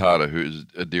Erickson Tata, who is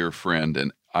a dear friend.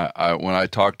 And I when I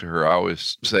talk to her, I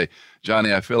always say,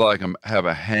 Johnny, I feel like I have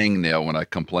a hangnail when I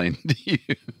complain to you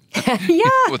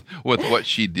with what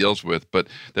she deals with. But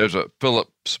there's a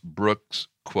Phillips Brooks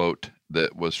quote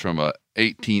that was from a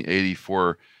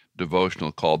 1884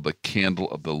 devotional called The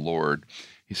Candle of the Lord.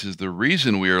 He says, the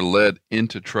reason we are led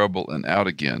into trouble and out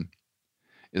again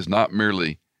is not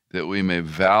merely that we may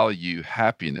value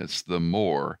happiness the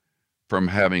more from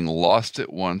having lost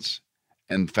it once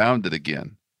and found it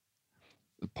again.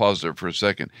 Pause there for a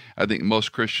second. I think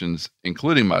most Christians,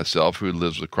 including myself, who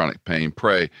lives with chronic pain,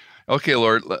 pray, okay,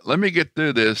 Lord, let me get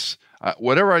through this.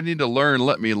 Whatever I need to learn,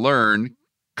 let me learn.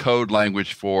 Code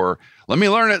language for, let me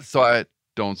learn it so I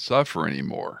don't suffer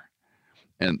anymore.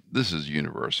 And this is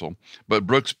universal. But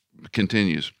Brooks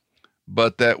continues,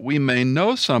 but that we may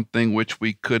know something which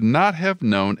we could not have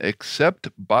known except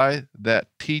by that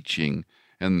teaching.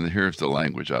 And here's the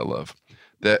language I love,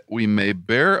 that we may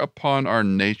bear upon our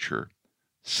nature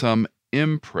some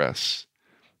impress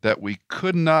that we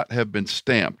could not have been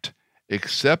stamped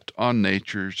except on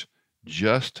natures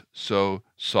just so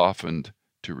softened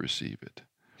to receive it.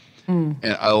 And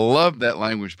I love that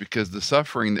language because the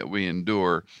suffering that we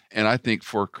endure, and I think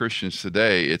for Christians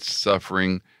today, it's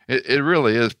suffering. It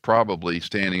really is probably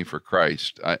standing for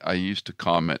Christ. I used to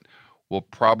comment, we'll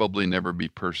probably never be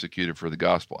persecuted for the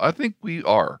gospel. I think we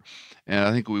are. And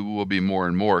I think we will be more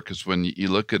and more, because when you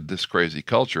look at this crazy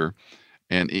culture,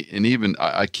 and even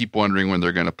I keep wondering when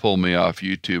they're going to pull me off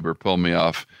YouTube or pull me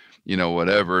off,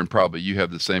 whatever. And probably you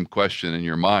have the same question in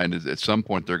your mind. Is at some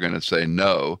point they're going to say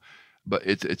no. But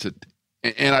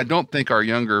and I don't think our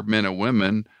younger men and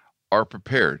women are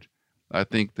prepared. I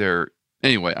think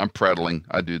anyway, I'm prattling.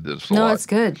 I do this a lot. No, it's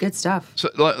good. Good stuff. So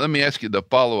let me ask you the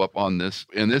follow-up on this.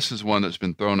 And this is one that's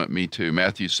been thrown at me too.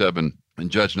 Matthew 7,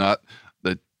 and judge not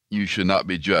that you should not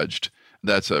be judged.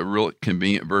 That's a real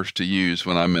convenient verse to use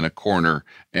when I'm in a corner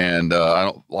and I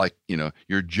don't like,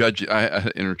 you're judging. I had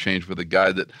an interchange with a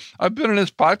guy that I've been on his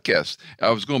podcast.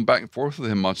 I was going back and forth with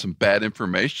him on some bad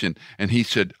information. And he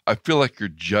said, I feel like you're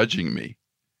judging me.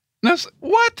 And I was like,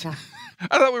 what? Yeah.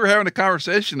 I thought we were having a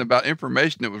conversation about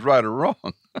information that was right or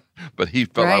wrong, but he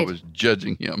felt I was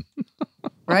judging him.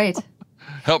 Right.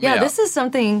 Help me out. Yeah, this is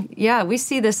something, we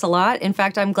see this a lot. In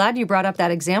fact, I'm glad you brought up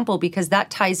that example because that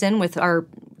ties in with our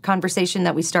conversation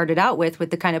that we started out with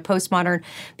the kind of postmodern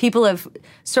people have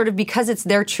sort of, because it's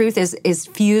their truth is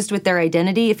fused with their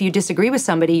identity. If you disagree with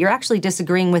somebody, you're actually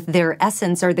disagreeing with their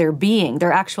essence or their being,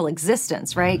 their actual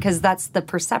existence, right? Because that's the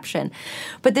perception.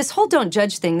 But this whole don't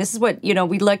judge thing, this is what,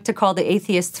 we like to call the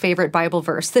atheist's favorite Bible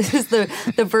verse. This is the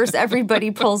verse everybody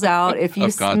pulls out if you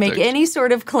make any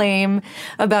sort of claim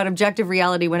about objective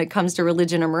reality when it comes to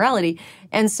religion or morality.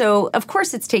 And so, of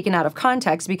course, it's taken out of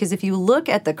context because if you look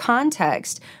at the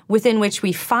context within which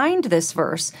we find this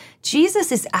verse,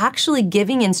 Jesus is actually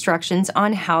giving instructions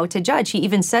on how to judge. He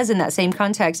even says in that same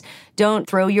context, don't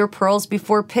throw your pearls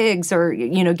before pigs or,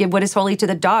 give what is holy to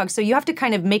the dogs. So you have to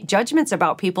kind of make judgments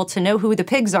about people to know who the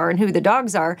pigs are and who the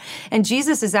dogs are. And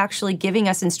Jesus is actually giving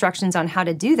us instructions on how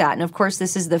to do that. And of course,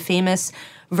 this is the famous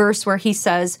verse where he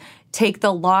says, take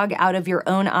the log out of your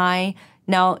own eye.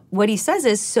 Now, what he says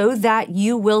is so that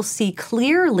you will see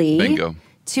clearly. Bingo.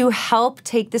 To help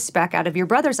take the speck out of your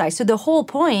brother's eye. So the whole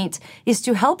point is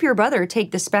to help your brother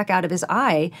take the speck out of his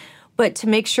eye, but to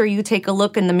make sure you take a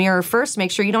look in the mirror first,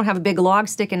 make sure you don't have a big log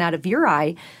sticking out of your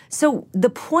eye. So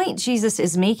the point Jesus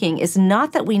is making is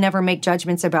not that we never make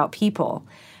judgments about people.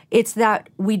 It's that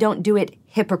we don't do it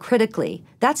hypocritically.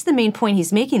 That's the main point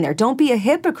he's making there. Don't be a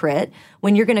hypocrite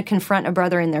when you're going to confront a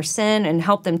brother in their sin and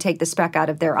help them take the speck out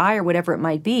of their eye or whatever it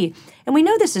might be. And we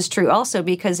know this is true also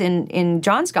because in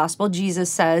John's gospel,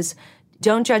 Jesus says,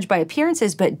 don't judge by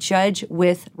appearances, but judge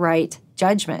with right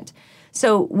judgment.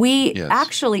 So we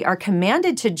actually are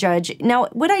commanded to judge. Now,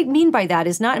 what I mean by that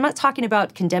is I'm not talking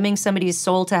about condemning somebody's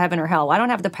soul to heaven or hell. I don't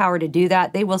have the power to do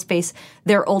that. They will face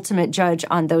their ultimate judge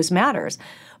on those matters.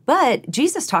 But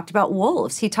Jesus talked about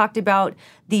wolves. He talked about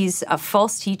these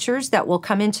false teachers that will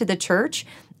come into the church.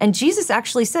 And Jesus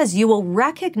actually says you will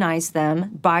recognize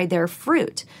them by their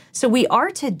fruit. So we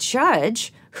are to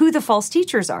judge who the false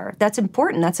teachers are. That's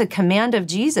important. That's a command of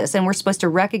Jesus. And we're supposed to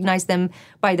recognize them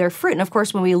by their fruit. And of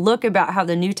course, when we look about how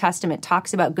the New Testament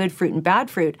talks about good fruit and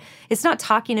bad fruit, it's not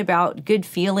talking about good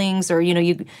feelings or,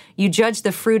 you judge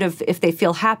the fruit of if they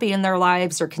feel happy in their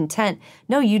lives or content.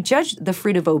 No, you judge the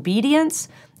fruit of obedience.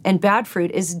 And bad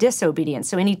fruit is disobedience.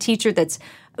 So any teacher that's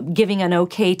giving an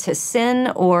okay to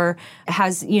sin or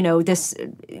has,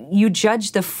 you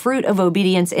judge the fruit of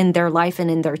obedience in their life and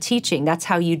in their teaching. That's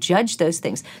how you judge those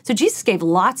things. So Jesus gave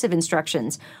lots of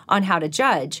instructions on how to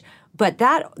judge, but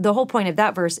the whole point of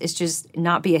that verse is just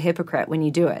not be a hypocrite when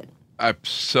you do it. I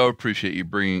so appreciate you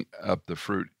bringing up the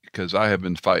fruit because I have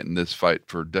been fighting this fight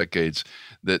for decades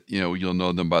that, you'll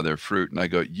know them by their fruit. And I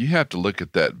go, you have to look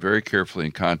at that very carefully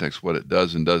in context, what it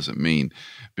does and doesn't mean,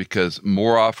 because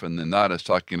more often than not, it's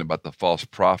talking about the false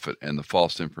prophet and the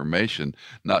false information,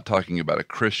 not talking about a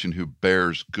Christian who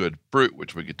bears good fruit,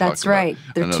 which we could talk about. That's right.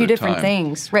 They're two different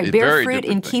things. Right. Bear fruit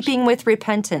in keeping with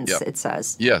repentance, It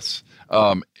says. Yes.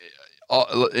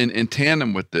 In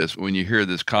tandem with this, when you hear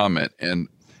this comment, and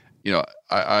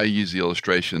I use the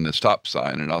illustration, the stop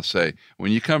sign, and I'll say,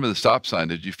 when you come to the stop sign,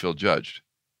 did you feel judged?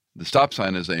 The stop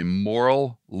sign is a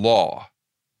moral law.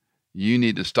 You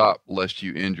need to stop lest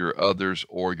you injure others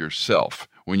or yourself.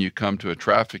 When you come to a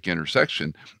traffic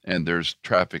intersection and there's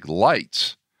traffic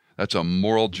lights, That's a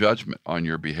moral judgment on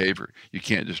your behavior. You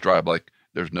can't just drive like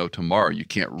there's no tomorrow. You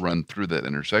can't run through that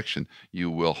intersection. You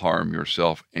will harm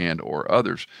yourself and or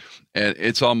others. And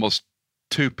it's almost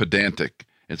too pedantic.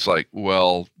 It's like,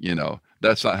 well,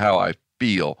 that's not how I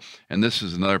feel. And this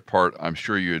is another part I'm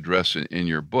sure you address in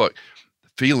your book.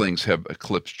 Feelings have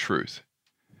eclipsed truth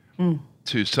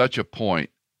to such a point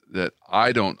that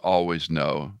I don't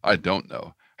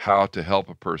know how to help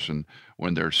a person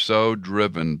when they're so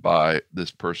driven by this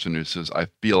person who says, I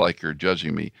feel like you're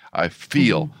judging me. I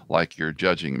feel like you're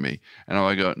judging me. And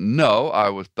I go, no,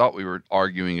 thought we were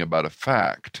arguing about a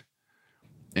fact.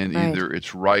 And either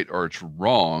it's right or it's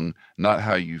wrong, not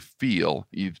how you feel.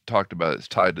 You've talked about it's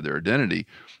tied to their identity.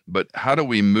 But how do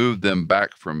we move them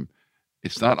back from,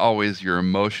 it's not always your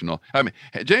emotional. I mean,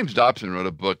 James Dobson wrote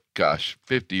a book,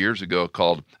 50 years ago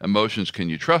called Emotions, Can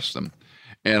You Trust Them?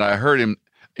 And I heard him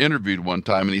interviewed one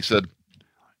time, and he said,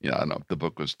 I don't know if the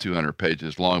book was 200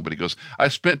 pages long, but he goes, I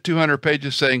spent 200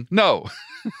 pages saying no.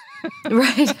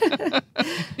 Right.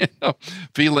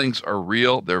 Feelings are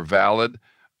real, they're valid,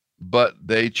 but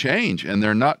they change, and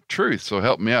they're not truth. So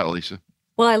help me out, Elisa.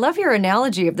 Well, I love your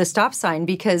analogy of the stop sign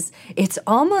because it's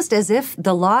almost as if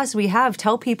the laws we have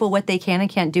tell people what they can and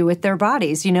can't do with their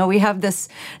bodies. We have this,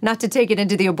 not to take it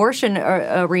into the abortion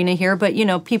arena here, but,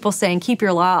 people saying, keep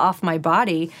your law off my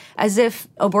body, as if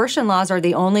abortion laws are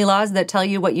the only laws that tell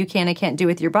you what you can and can't do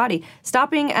with your body.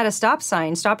 Stopping at a stop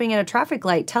sign, stopping at a traffic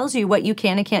light tells you what you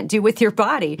can and can't do with your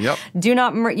body. Yep. Do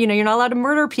not, you're not allowed to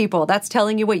murder people. That's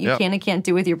telling you what you can and can't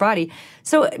do with your body.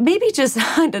 So maybe just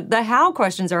the how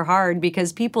questions are hard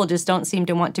because people just don't seem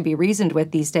to want to be reasoned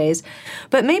with these days.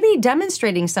 But maybe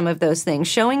demonstrating some of those things,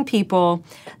 showing people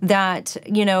that,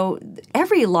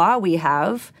 every law we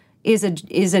have is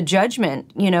a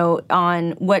judgment,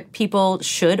 on what people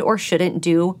should or shouldn't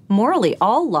do morally.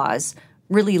 All laws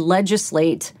really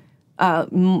legislate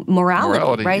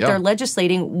morality, right? Yeah. They're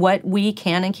legislating what we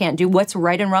can and can't do, what's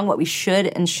right and wrong, what we should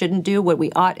and shouldn't do, what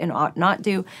we ought and ought not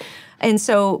do. And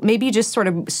so maybe just sort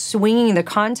of swinging the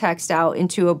context out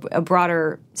into a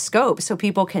broader scope so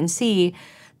people can see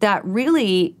that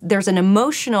really there's an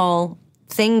emotional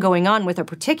thing going on with a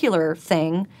particular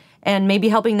thing, and maybe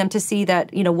helping them to see that,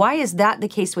 why is that the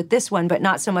case with this one, but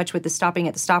not so much with the stopping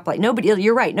at the stoplight?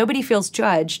 You're right, nobody feels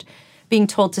judged being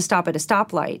told to stop at a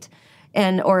stoplight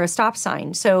or a stop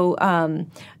sign. So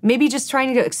maybe just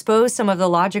trying to expose some of the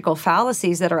logical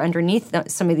fallacies that are underneath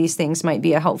some of these things might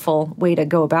be a helpful way to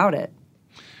go about it.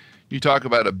 You talk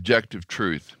about objective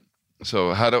truth.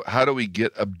 So how do we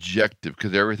get objective?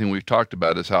 Because everything we've talked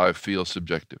about is how I feel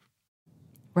subjective.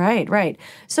 Right.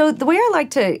 So the way I like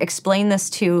to explain this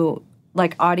to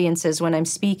audiences when I'm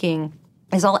speaking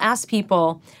is I'll ask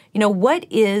people, what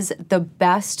is the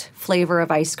best flavor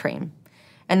of ice cream?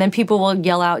 And then people will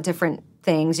yell out different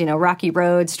things, Rocky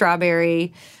Road,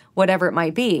 strawberry, whatever it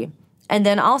might be. And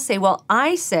then I'll say, well,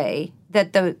 I say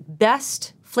that the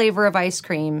best flavor of ice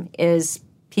cream is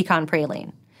pecan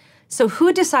praline. So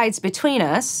who decides between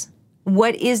us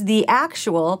what is the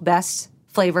actual best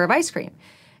flavor of ice cream?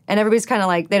 And everybody's kind of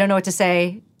like, they don't know what to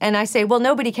say. And I say, well,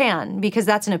 nobody can because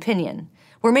that's an opinion.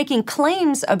 We're making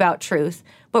claims about truth,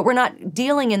 but we're not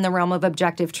dealing in the realm of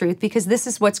objective truth because this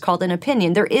is what's called an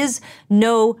opinion. There is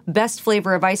no best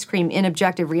flavor of ice cream in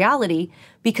objective reality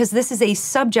because this is a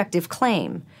subjective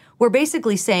claim. We're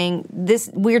basically saying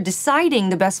we're deciding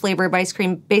the best flavor of ice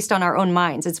cream based on our own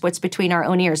minds. It's what's between our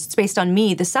own ears. It's based on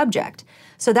me, the subject.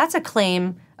 So that's a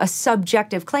claim, a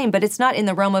subjective claim, but it's not in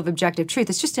the realm of objective truth.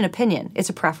 It's just an opinion. It's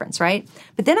a preference, right?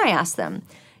 But then I ask them,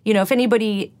 if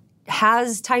anybody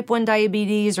has type 1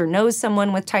 diabetes or knows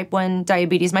someone with type 1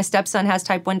 diabetes. My stepson has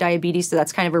type 1 diabetes, so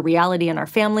that's kind of a reality in our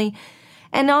family.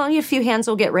 And a few hands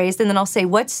will get raised, and then I'll say,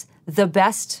 what's the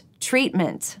best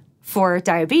treatment for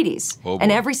diabetes?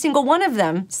 And every single one of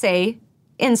them say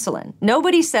insulin.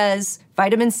 Nobody says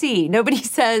vitamin C. Nobody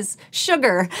says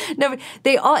sugar.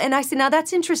 And I say, now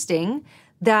that's interesting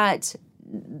that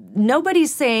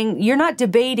nobody's saying, you're not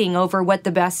debating over what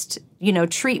the best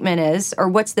treatment is or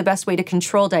what's the best way to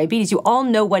control diabetes. You all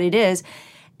know what it is.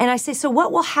 And I say, so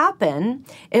what will happen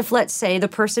if, let's say, the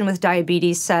person with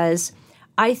diabetes says,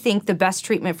 I think the best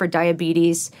treatment for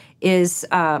diabetes is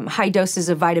high doses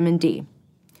of vitamin D.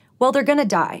 Well, they're going to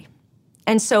die.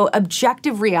 And so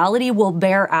objective reality will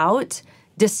bear out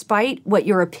despite what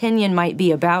your opinion might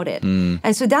be about it.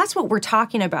 And so that's what we're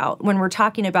talking about when we're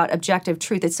talking about objective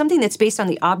truth. It's something that's based on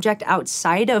the object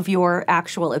outside of your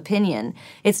actual opinion.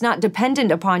 It's not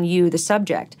dependent upon you, the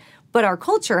subject. But our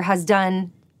culture has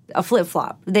done a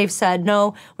flip-flop. They've said,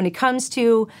 no, when it comes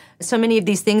to so many of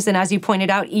these things, and as you pointed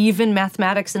out, even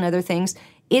mathematics and other things,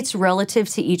 it's relative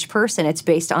to each person. It's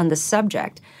based on the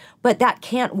subject. But that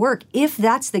can't work if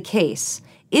that's the case.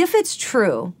 If it's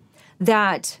true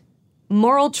that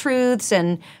moral truths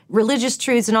and religious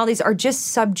truths and all these are just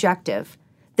subjective,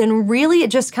 then really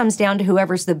it just comes down to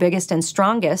whoever's the biggest and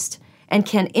strongest and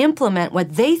can implement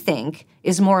what they think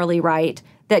is morally right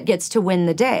that gets to win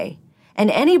the day.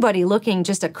 And anybody looking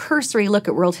just a cursory look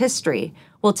at world history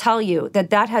will tell you that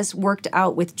that has worked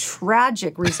out with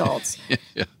tragic results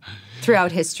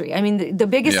throughout history. I mean, the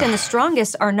biggest and the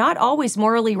strongest are not always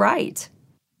morally right.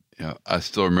 Yeah, I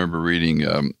still remember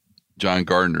reading John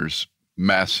Gardner's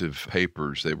massive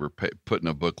papers. They were put in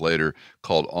a book later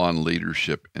called On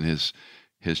Leadership, and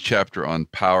his chapter on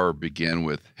power began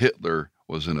with Hitler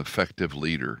was an effective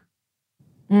leader.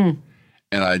 And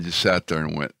I just sat there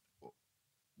and went,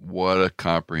 what a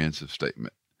comprehensive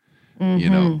statement.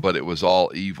 But it was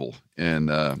all evil. And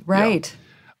right. Yeah.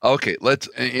 Okay, let's,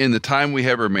 in the time we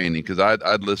have remaining, because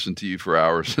I'd listen to you for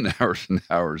hours and hours and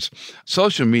hours.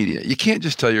 Social media, you can't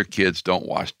just tell your kids don't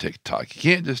watch TikTok. You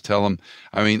can't just tell them.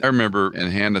 I mean, I remember,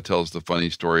 and Hannah tells the funny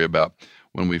story about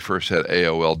when we first had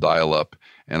AOL dial-up,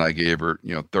 and I gave her,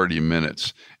 30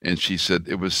 minutes. And she said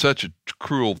it was such a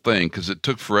cruel thing because it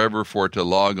took forever for it to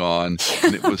log on,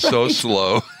 and it was so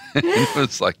slow. It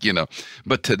was like,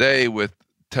 but today with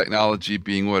technology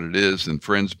being what it is and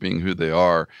friends being who they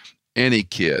are, any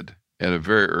kid at a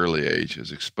very early age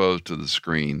is exposed to the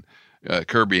screen.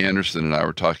 Kirby Anderson and I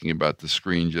were talking about the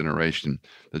screen generation,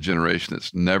 the generation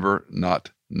that's never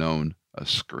not known a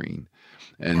screen.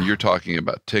 And you're talking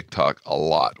about TikTok a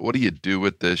lot. What do you do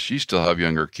with this? You still have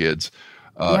younger kids,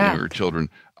 younger children.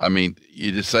 I mean,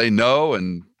 you just say no,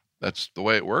 and that's the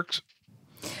way it works.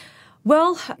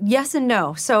 Well, yes and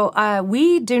no. So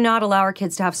we do not allow our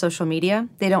kids to have social media.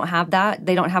 They don't have that.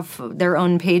 They don't have their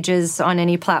own pages on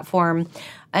any platform.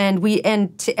 And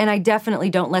I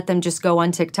definitely don't let them just go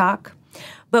on TikTok.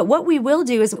 But what we will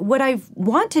do is what I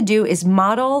want to do is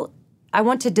I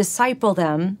want to disciple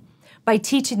them by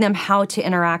teaching them how to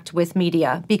interact with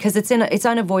media, because it's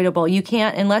unavoidable. You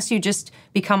can't, unless you just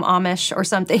become Amish or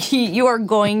something, you are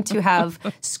going to have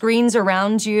screens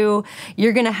around you.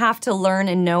 You're going to have to learn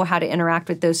and know how to interact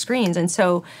with those screens. And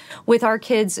so with our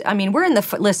kids, I mean,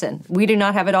 listen, we do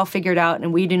not have it all figured out,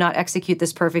 and we do not execute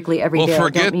this perfectly every day. Well,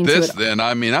 forget this then.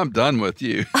 I mean, I'm done with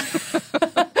you.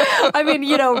 I mean,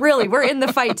 really, we're in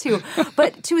the fight too.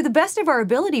 But to the best of our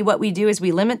ability, what we do is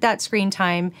we limit that screen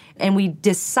time and we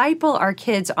disciple our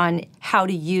kids on how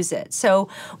to use it. So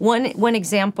one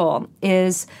example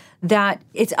is that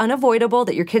it's unavoidable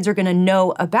that your kids are going to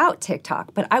know about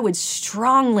TikTok. But I would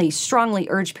strongly, strongly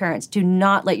urge parents, do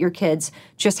not let your kids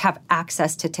just have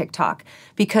access to TikTok,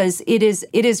 because it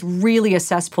is really a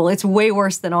cesspool. It's way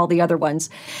worse than all the other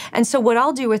ones. And so what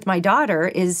I'll do with my daughter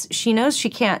is she knows she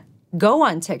can't go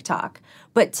on TikTok,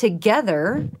 but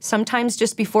together, sometimes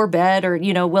just before bed, or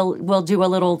we'll do a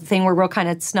little thing where we'll kind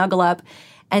of snuggle up.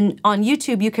 And on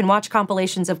YouTube, you can watch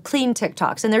compilations of clean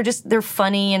TikToks, and they're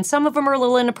funny, and some of them are a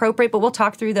little inappropriate, but we'll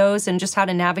talk through those and just how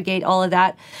to navigate all of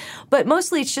that. But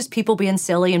mostly it's just people being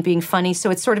silly and being funny. So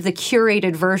it's sort of the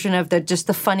curated version of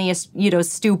the funniest,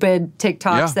 stupid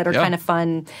TikToks that are kind of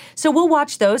fun. So we'll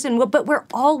watch those, but we're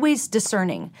always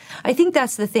discerning. I think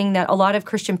that's the thing that a lot of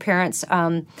Christian parents,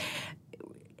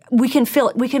 we can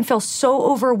feel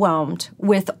so overwhelmed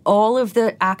with all of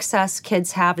the access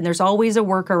kids have, and there's always a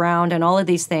workaround and all of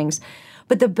these things.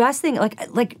 But the best thing,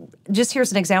 like just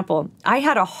here's an example. I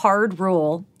had a hard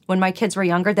rule when my kids were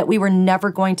younger that we were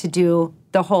never going to do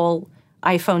the whole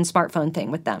smartphone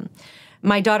thing with them.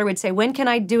 My daughter would say, "When can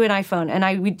I do an iPhone?" And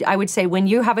I would say, "When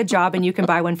you have a job and you can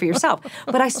buy one for yourself."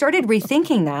 But I started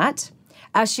rethinking that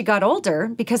as she got older,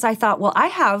 because I thought, well, I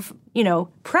have,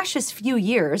 precious few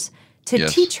years to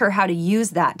teach her how to use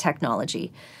that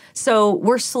technology. So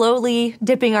we're slowly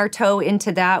dipping our toe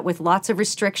into that with lots of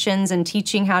restrictions and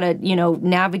teaching how to,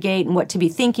 navigate and what to be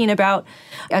thinking about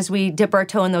as we dip our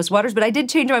toe in those waters. But I did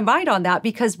change my mind on that,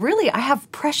 because really I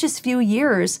have precious few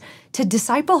years to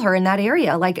disciple her in that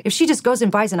area. Like if she just goes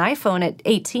and buys an iPhone at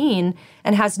 18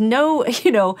 and has no,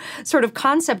 sort of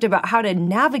concept about how to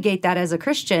navigate that as a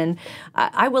Christian,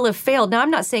 I will have failed. Now,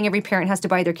 I'm not saying every parent has to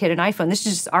buy their kid an iPhone. This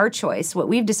is just our choice, what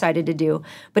we've decided to do.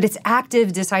 But it's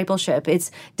active discipleship.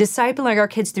 It's discipling our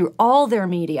kids through all their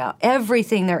media,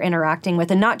 everything they're interacting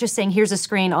with, and not just saying, here's a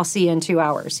screen, I'll see you in 2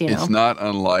 hours. It's not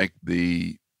unlike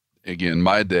again,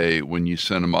 my day, when you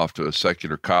send them off to a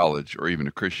secular college or even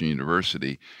a Christian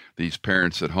university, these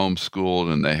parents that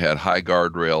homeschooled and they had high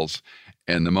guardrails.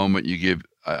 And the moment you give,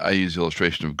 I use the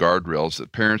illustration of guardrails,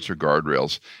 that parents are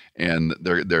guardrails, and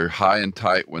they're high and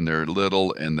tight when they're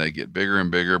little, and they get bigger and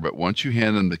bigger. But once you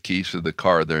hand them the keys to the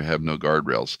car, they have no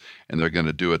guardrails, and they're going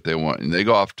to do what they want. And they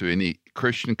go off to any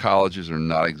Christian colleges are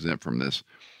not exempt from this.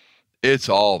 It's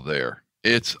all there.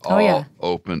 It's Oh, yeah.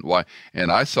 all open. Why?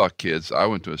 And I saw kids. I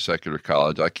went to a secular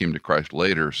college. I came to Christ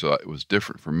later, so it was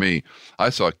different for me.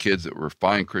 I saw kids that were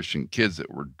fine Christian kids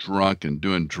that were drunk and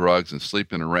doing drugs and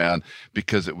sleeping around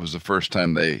because it was the first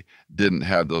time they didn't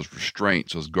have those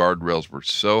restraints. Those guardrails were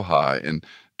so high. And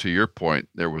to your point,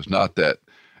 there was not that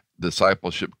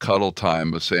discipleship cuddle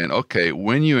time of saying, okay,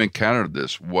 when you encounter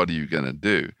this, what are you going to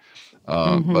do?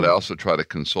 But I also try to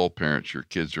console parents. Your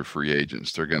kids are free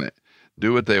agents. They're going to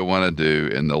do what they want to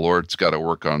do, and the Lord's got to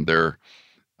work on their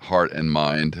heart and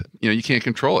mind. You can't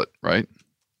control it, right?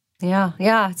 Yeah,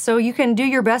 yeah. So you can do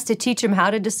your best to teach them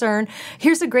how to discern.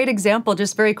 Here's a great example,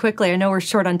 just very quickly. I know we're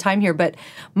short on time here, but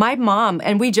my mom,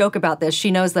 and we joke about this,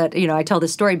 she knows that, I tell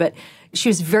this story, but she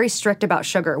was very strict about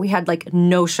sugar. We had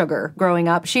no sugar growing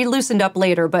up. She loosened up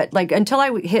later, but until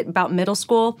I hit about middle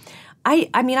school,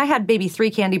 I had maybe 3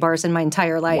 candy bars in my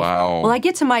entire life. Wow. Well, I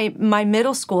get to my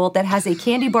middle school that has a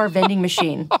candy bar vending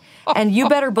machine. And you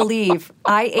better believe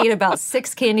I ate about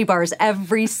 6 candy bars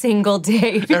every single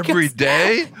day. Every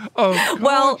day? Oh, gosh.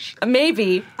 Well,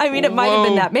 maybe. It might have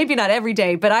been Whoa. that. Maybe not every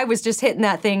day, but I was just hitting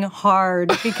that thing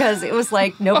hard because it was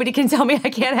nobody can tell me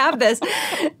I can't have this.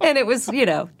 And it was,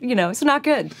 it's not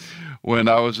good. When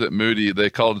I was at Moody, they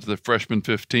called it the freshman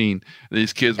 15.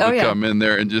 These kids would come in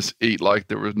there and just eat like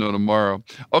there was no tomorrow.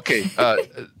 Okay,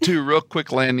 2 real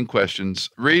quick landing questions.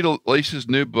 Read Lisa's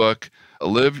new book,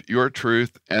 Live Your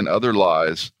Truth and Other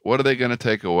Lies. What are they going to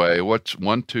take away? What's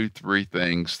 1, 2, 3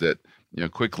 things that,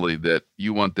 quickly that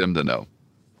you want them to know?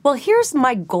 Well, here's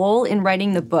my goal in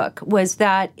writing the book was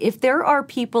that if there are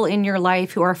people in your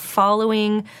life who are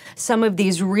following some of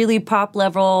these really pop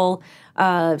level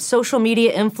social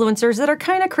media influencers that are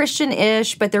kind of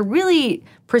Christian-ish, but they're really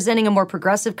presenting a more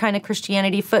progressive kind of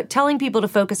Christianity, telling people to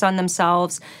focus on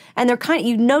themselves. And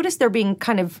you notice they're being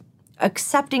kind of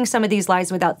accepting some of these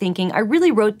lies without thinking. I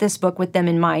really wrote this book with them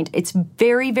in mind. It's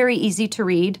very, very easy to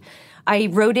read. I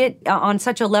wrote it on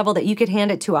such a level that you could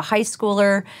hand it to a high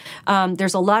schooler.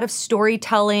 There's a lot of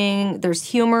storytelling. There's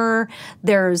humor.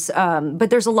 But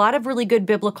there's a lot of really good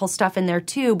biblical stuff in there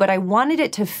too. But I wanted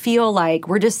it to feel like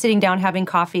we're just sitting down having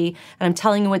coffee, and I'm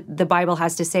telling you what the Bible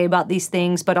has to say about these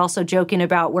things, but also joking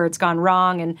about where it's gone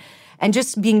wrong and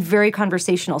just being very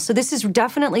conversational. So this is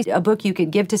definitely a book you could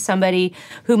give to somebody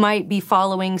who might be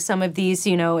following some of these,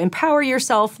 empower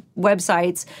yourself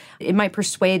websites. It might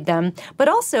persuade them, but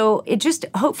also it just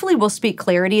hopefully will speak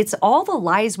clarity. It's all the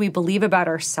lies we believe about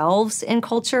ourselves in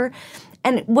culture.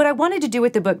 And what I wanted to do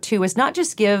with the book, too, is not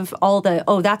just give all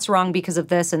that's wrong because of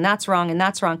this, and that's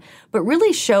wrong, but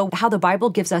really show how the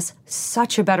Bible gives us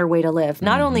such a better way to live.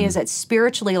 Not only is it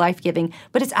spiritually life-giving,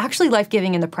 but it's actually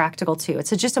life-giving in the practical, too.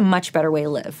 It's just a much better way to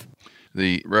live.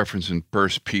 The reference in 1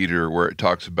 Peter where it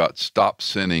talks about stop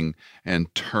sinning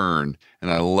and turn. And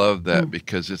I love that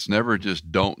because it's never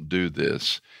just don't do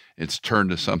this. It's turn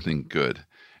to something good.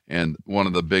 And one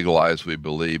of the big lies we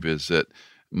believe is that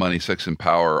money, sex, and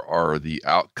power are the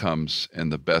outcomes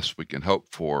and the best we can hope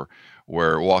for,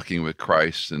 where walking with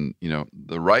Christ and,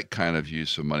 the right kind of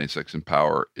use of money, sex, and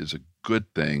power is a good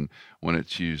thing when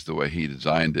it's used the way he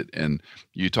designed it. And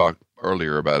you talked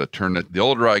earlier about eternity. The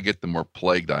older I get, the more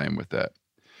plagued I am with that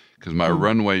because my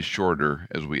runway's shorter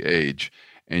as we age.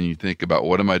 And you think about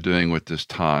what am I doing with this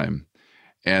time?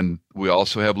 And we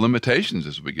also have limitations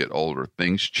as we get older.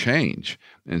 Things change.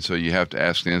 And so you have to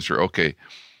ask the answer, okay,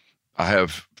 I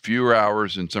have fewer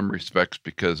hours in some respects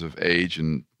because of age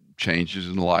and changes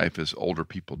in life as older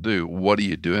people do. What are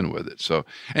you doing with it? So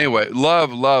anyway,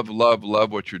 love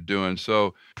what you're doing.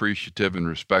 So appreciative and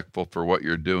respectful for what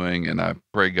you're doing. And I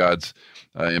pray God's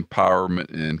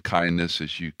empowerment and kindness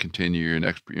as you continue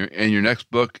your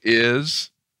next book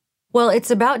is... Well,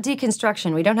 it's about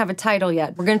deconstruction. We don't have a title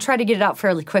yet. We're going to try to get it out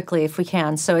fairly quickly if we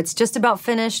can. So it's just about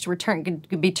finished. We're going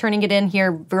to be turning it in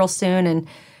here real soon, and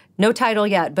no title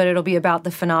yet, but it'll be about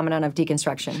the phenomenon of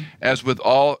deconstruction. As with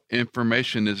all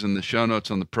information is in the show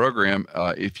notes on the program,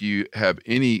 if you have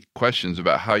any questions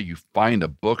about how you find a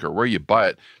book or where you buy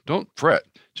it, don't fret.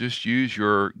 Just use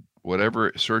your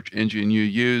whatever search engine you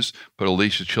use, put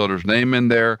Alicia Childers' name in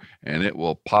there, and it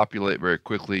will populate very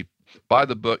quickly. Buy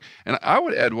the book. And I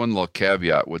would add one little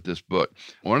caveat with this book.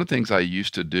 One of the things I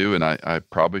used to do, and I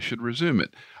probably should resume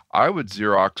it, I would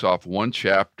Xerox off one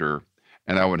chapter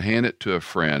and I would hand it to a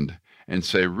friend and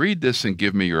say, read this and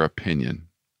give me your opinion.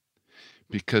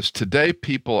 Because today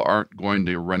people aren't going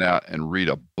to run out and read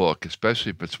a book,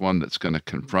 especially if it's one that's going to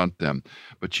confront them.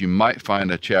 But you might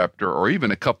find a chapter or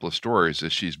even a couple of stories,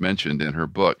 as she's mentioned in her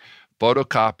book,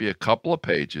 photocopy a couple of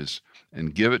pages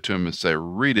and give it to them and say,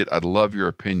 read it. I'd love your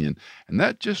opinion. And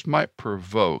that just might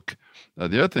provoke. The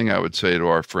other thing I would say to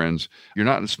our friends, you're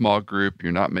not in a small group.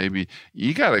 You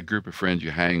got a group of friends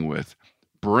you hang with.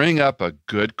 Bring up a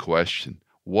good question.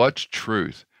 What's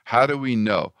truth? How do we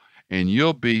know? And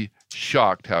you'll be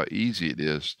shocked how easy it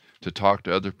is to talk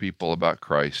to other people about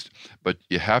Christ. But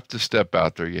you have to step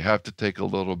out there. You have to take a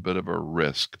little bit of a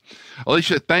risk.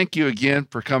 Alicia, thank you again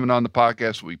for coming on the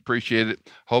podcast. We appreciate it.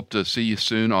 Hope to see you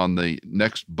soon on the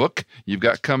next book you've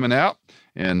got coming out.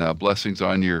 And blessings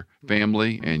on your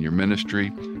family and your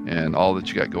ministry and all that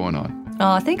you got going on.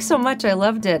 Oh, thanks so much. I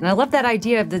loved it. And I love that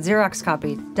idea of the Xerox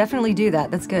copy. Definitely do that.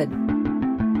 That's good.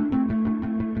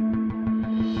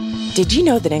 Did you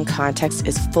know that In Context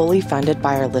is fully funded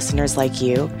by our listeners like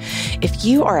you? If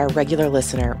you are a regular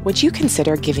listener, would you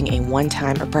consider giving a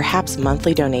one-time or perhaps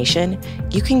monthly donation?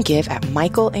 You can give at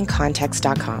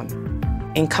michaelincontext.com.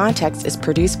 In Context is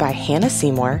produced by Hannah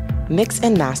Seymour, mixed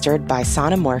and mastered by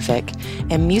Sonomorphic,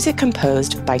 and music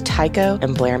composed by Tycho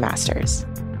and Blair Masters.